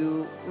away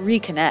to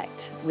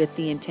reconnect with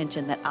the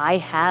intention that I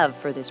have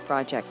for this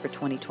project for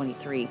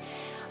 2023.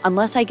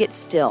 Unless I get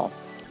still,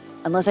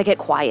 unless I get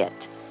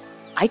quiet,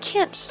 I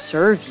can't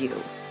serve you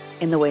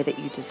in the way that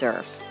you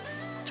deserve.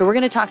 So we're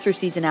going to talk through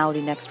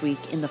seasonality next week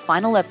in the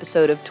final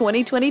episode of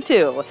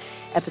 2022,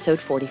 episode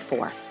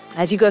 44.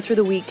 As you go through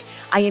the week,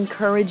 I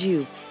encourage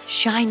you,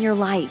 shine your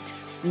light,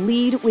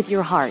 lead with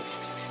your heart,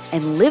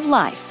 and live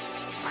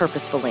life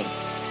purposefully.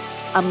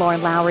 I'm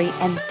Lauren Lowry,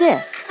 and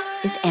this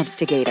is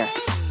Amstigator.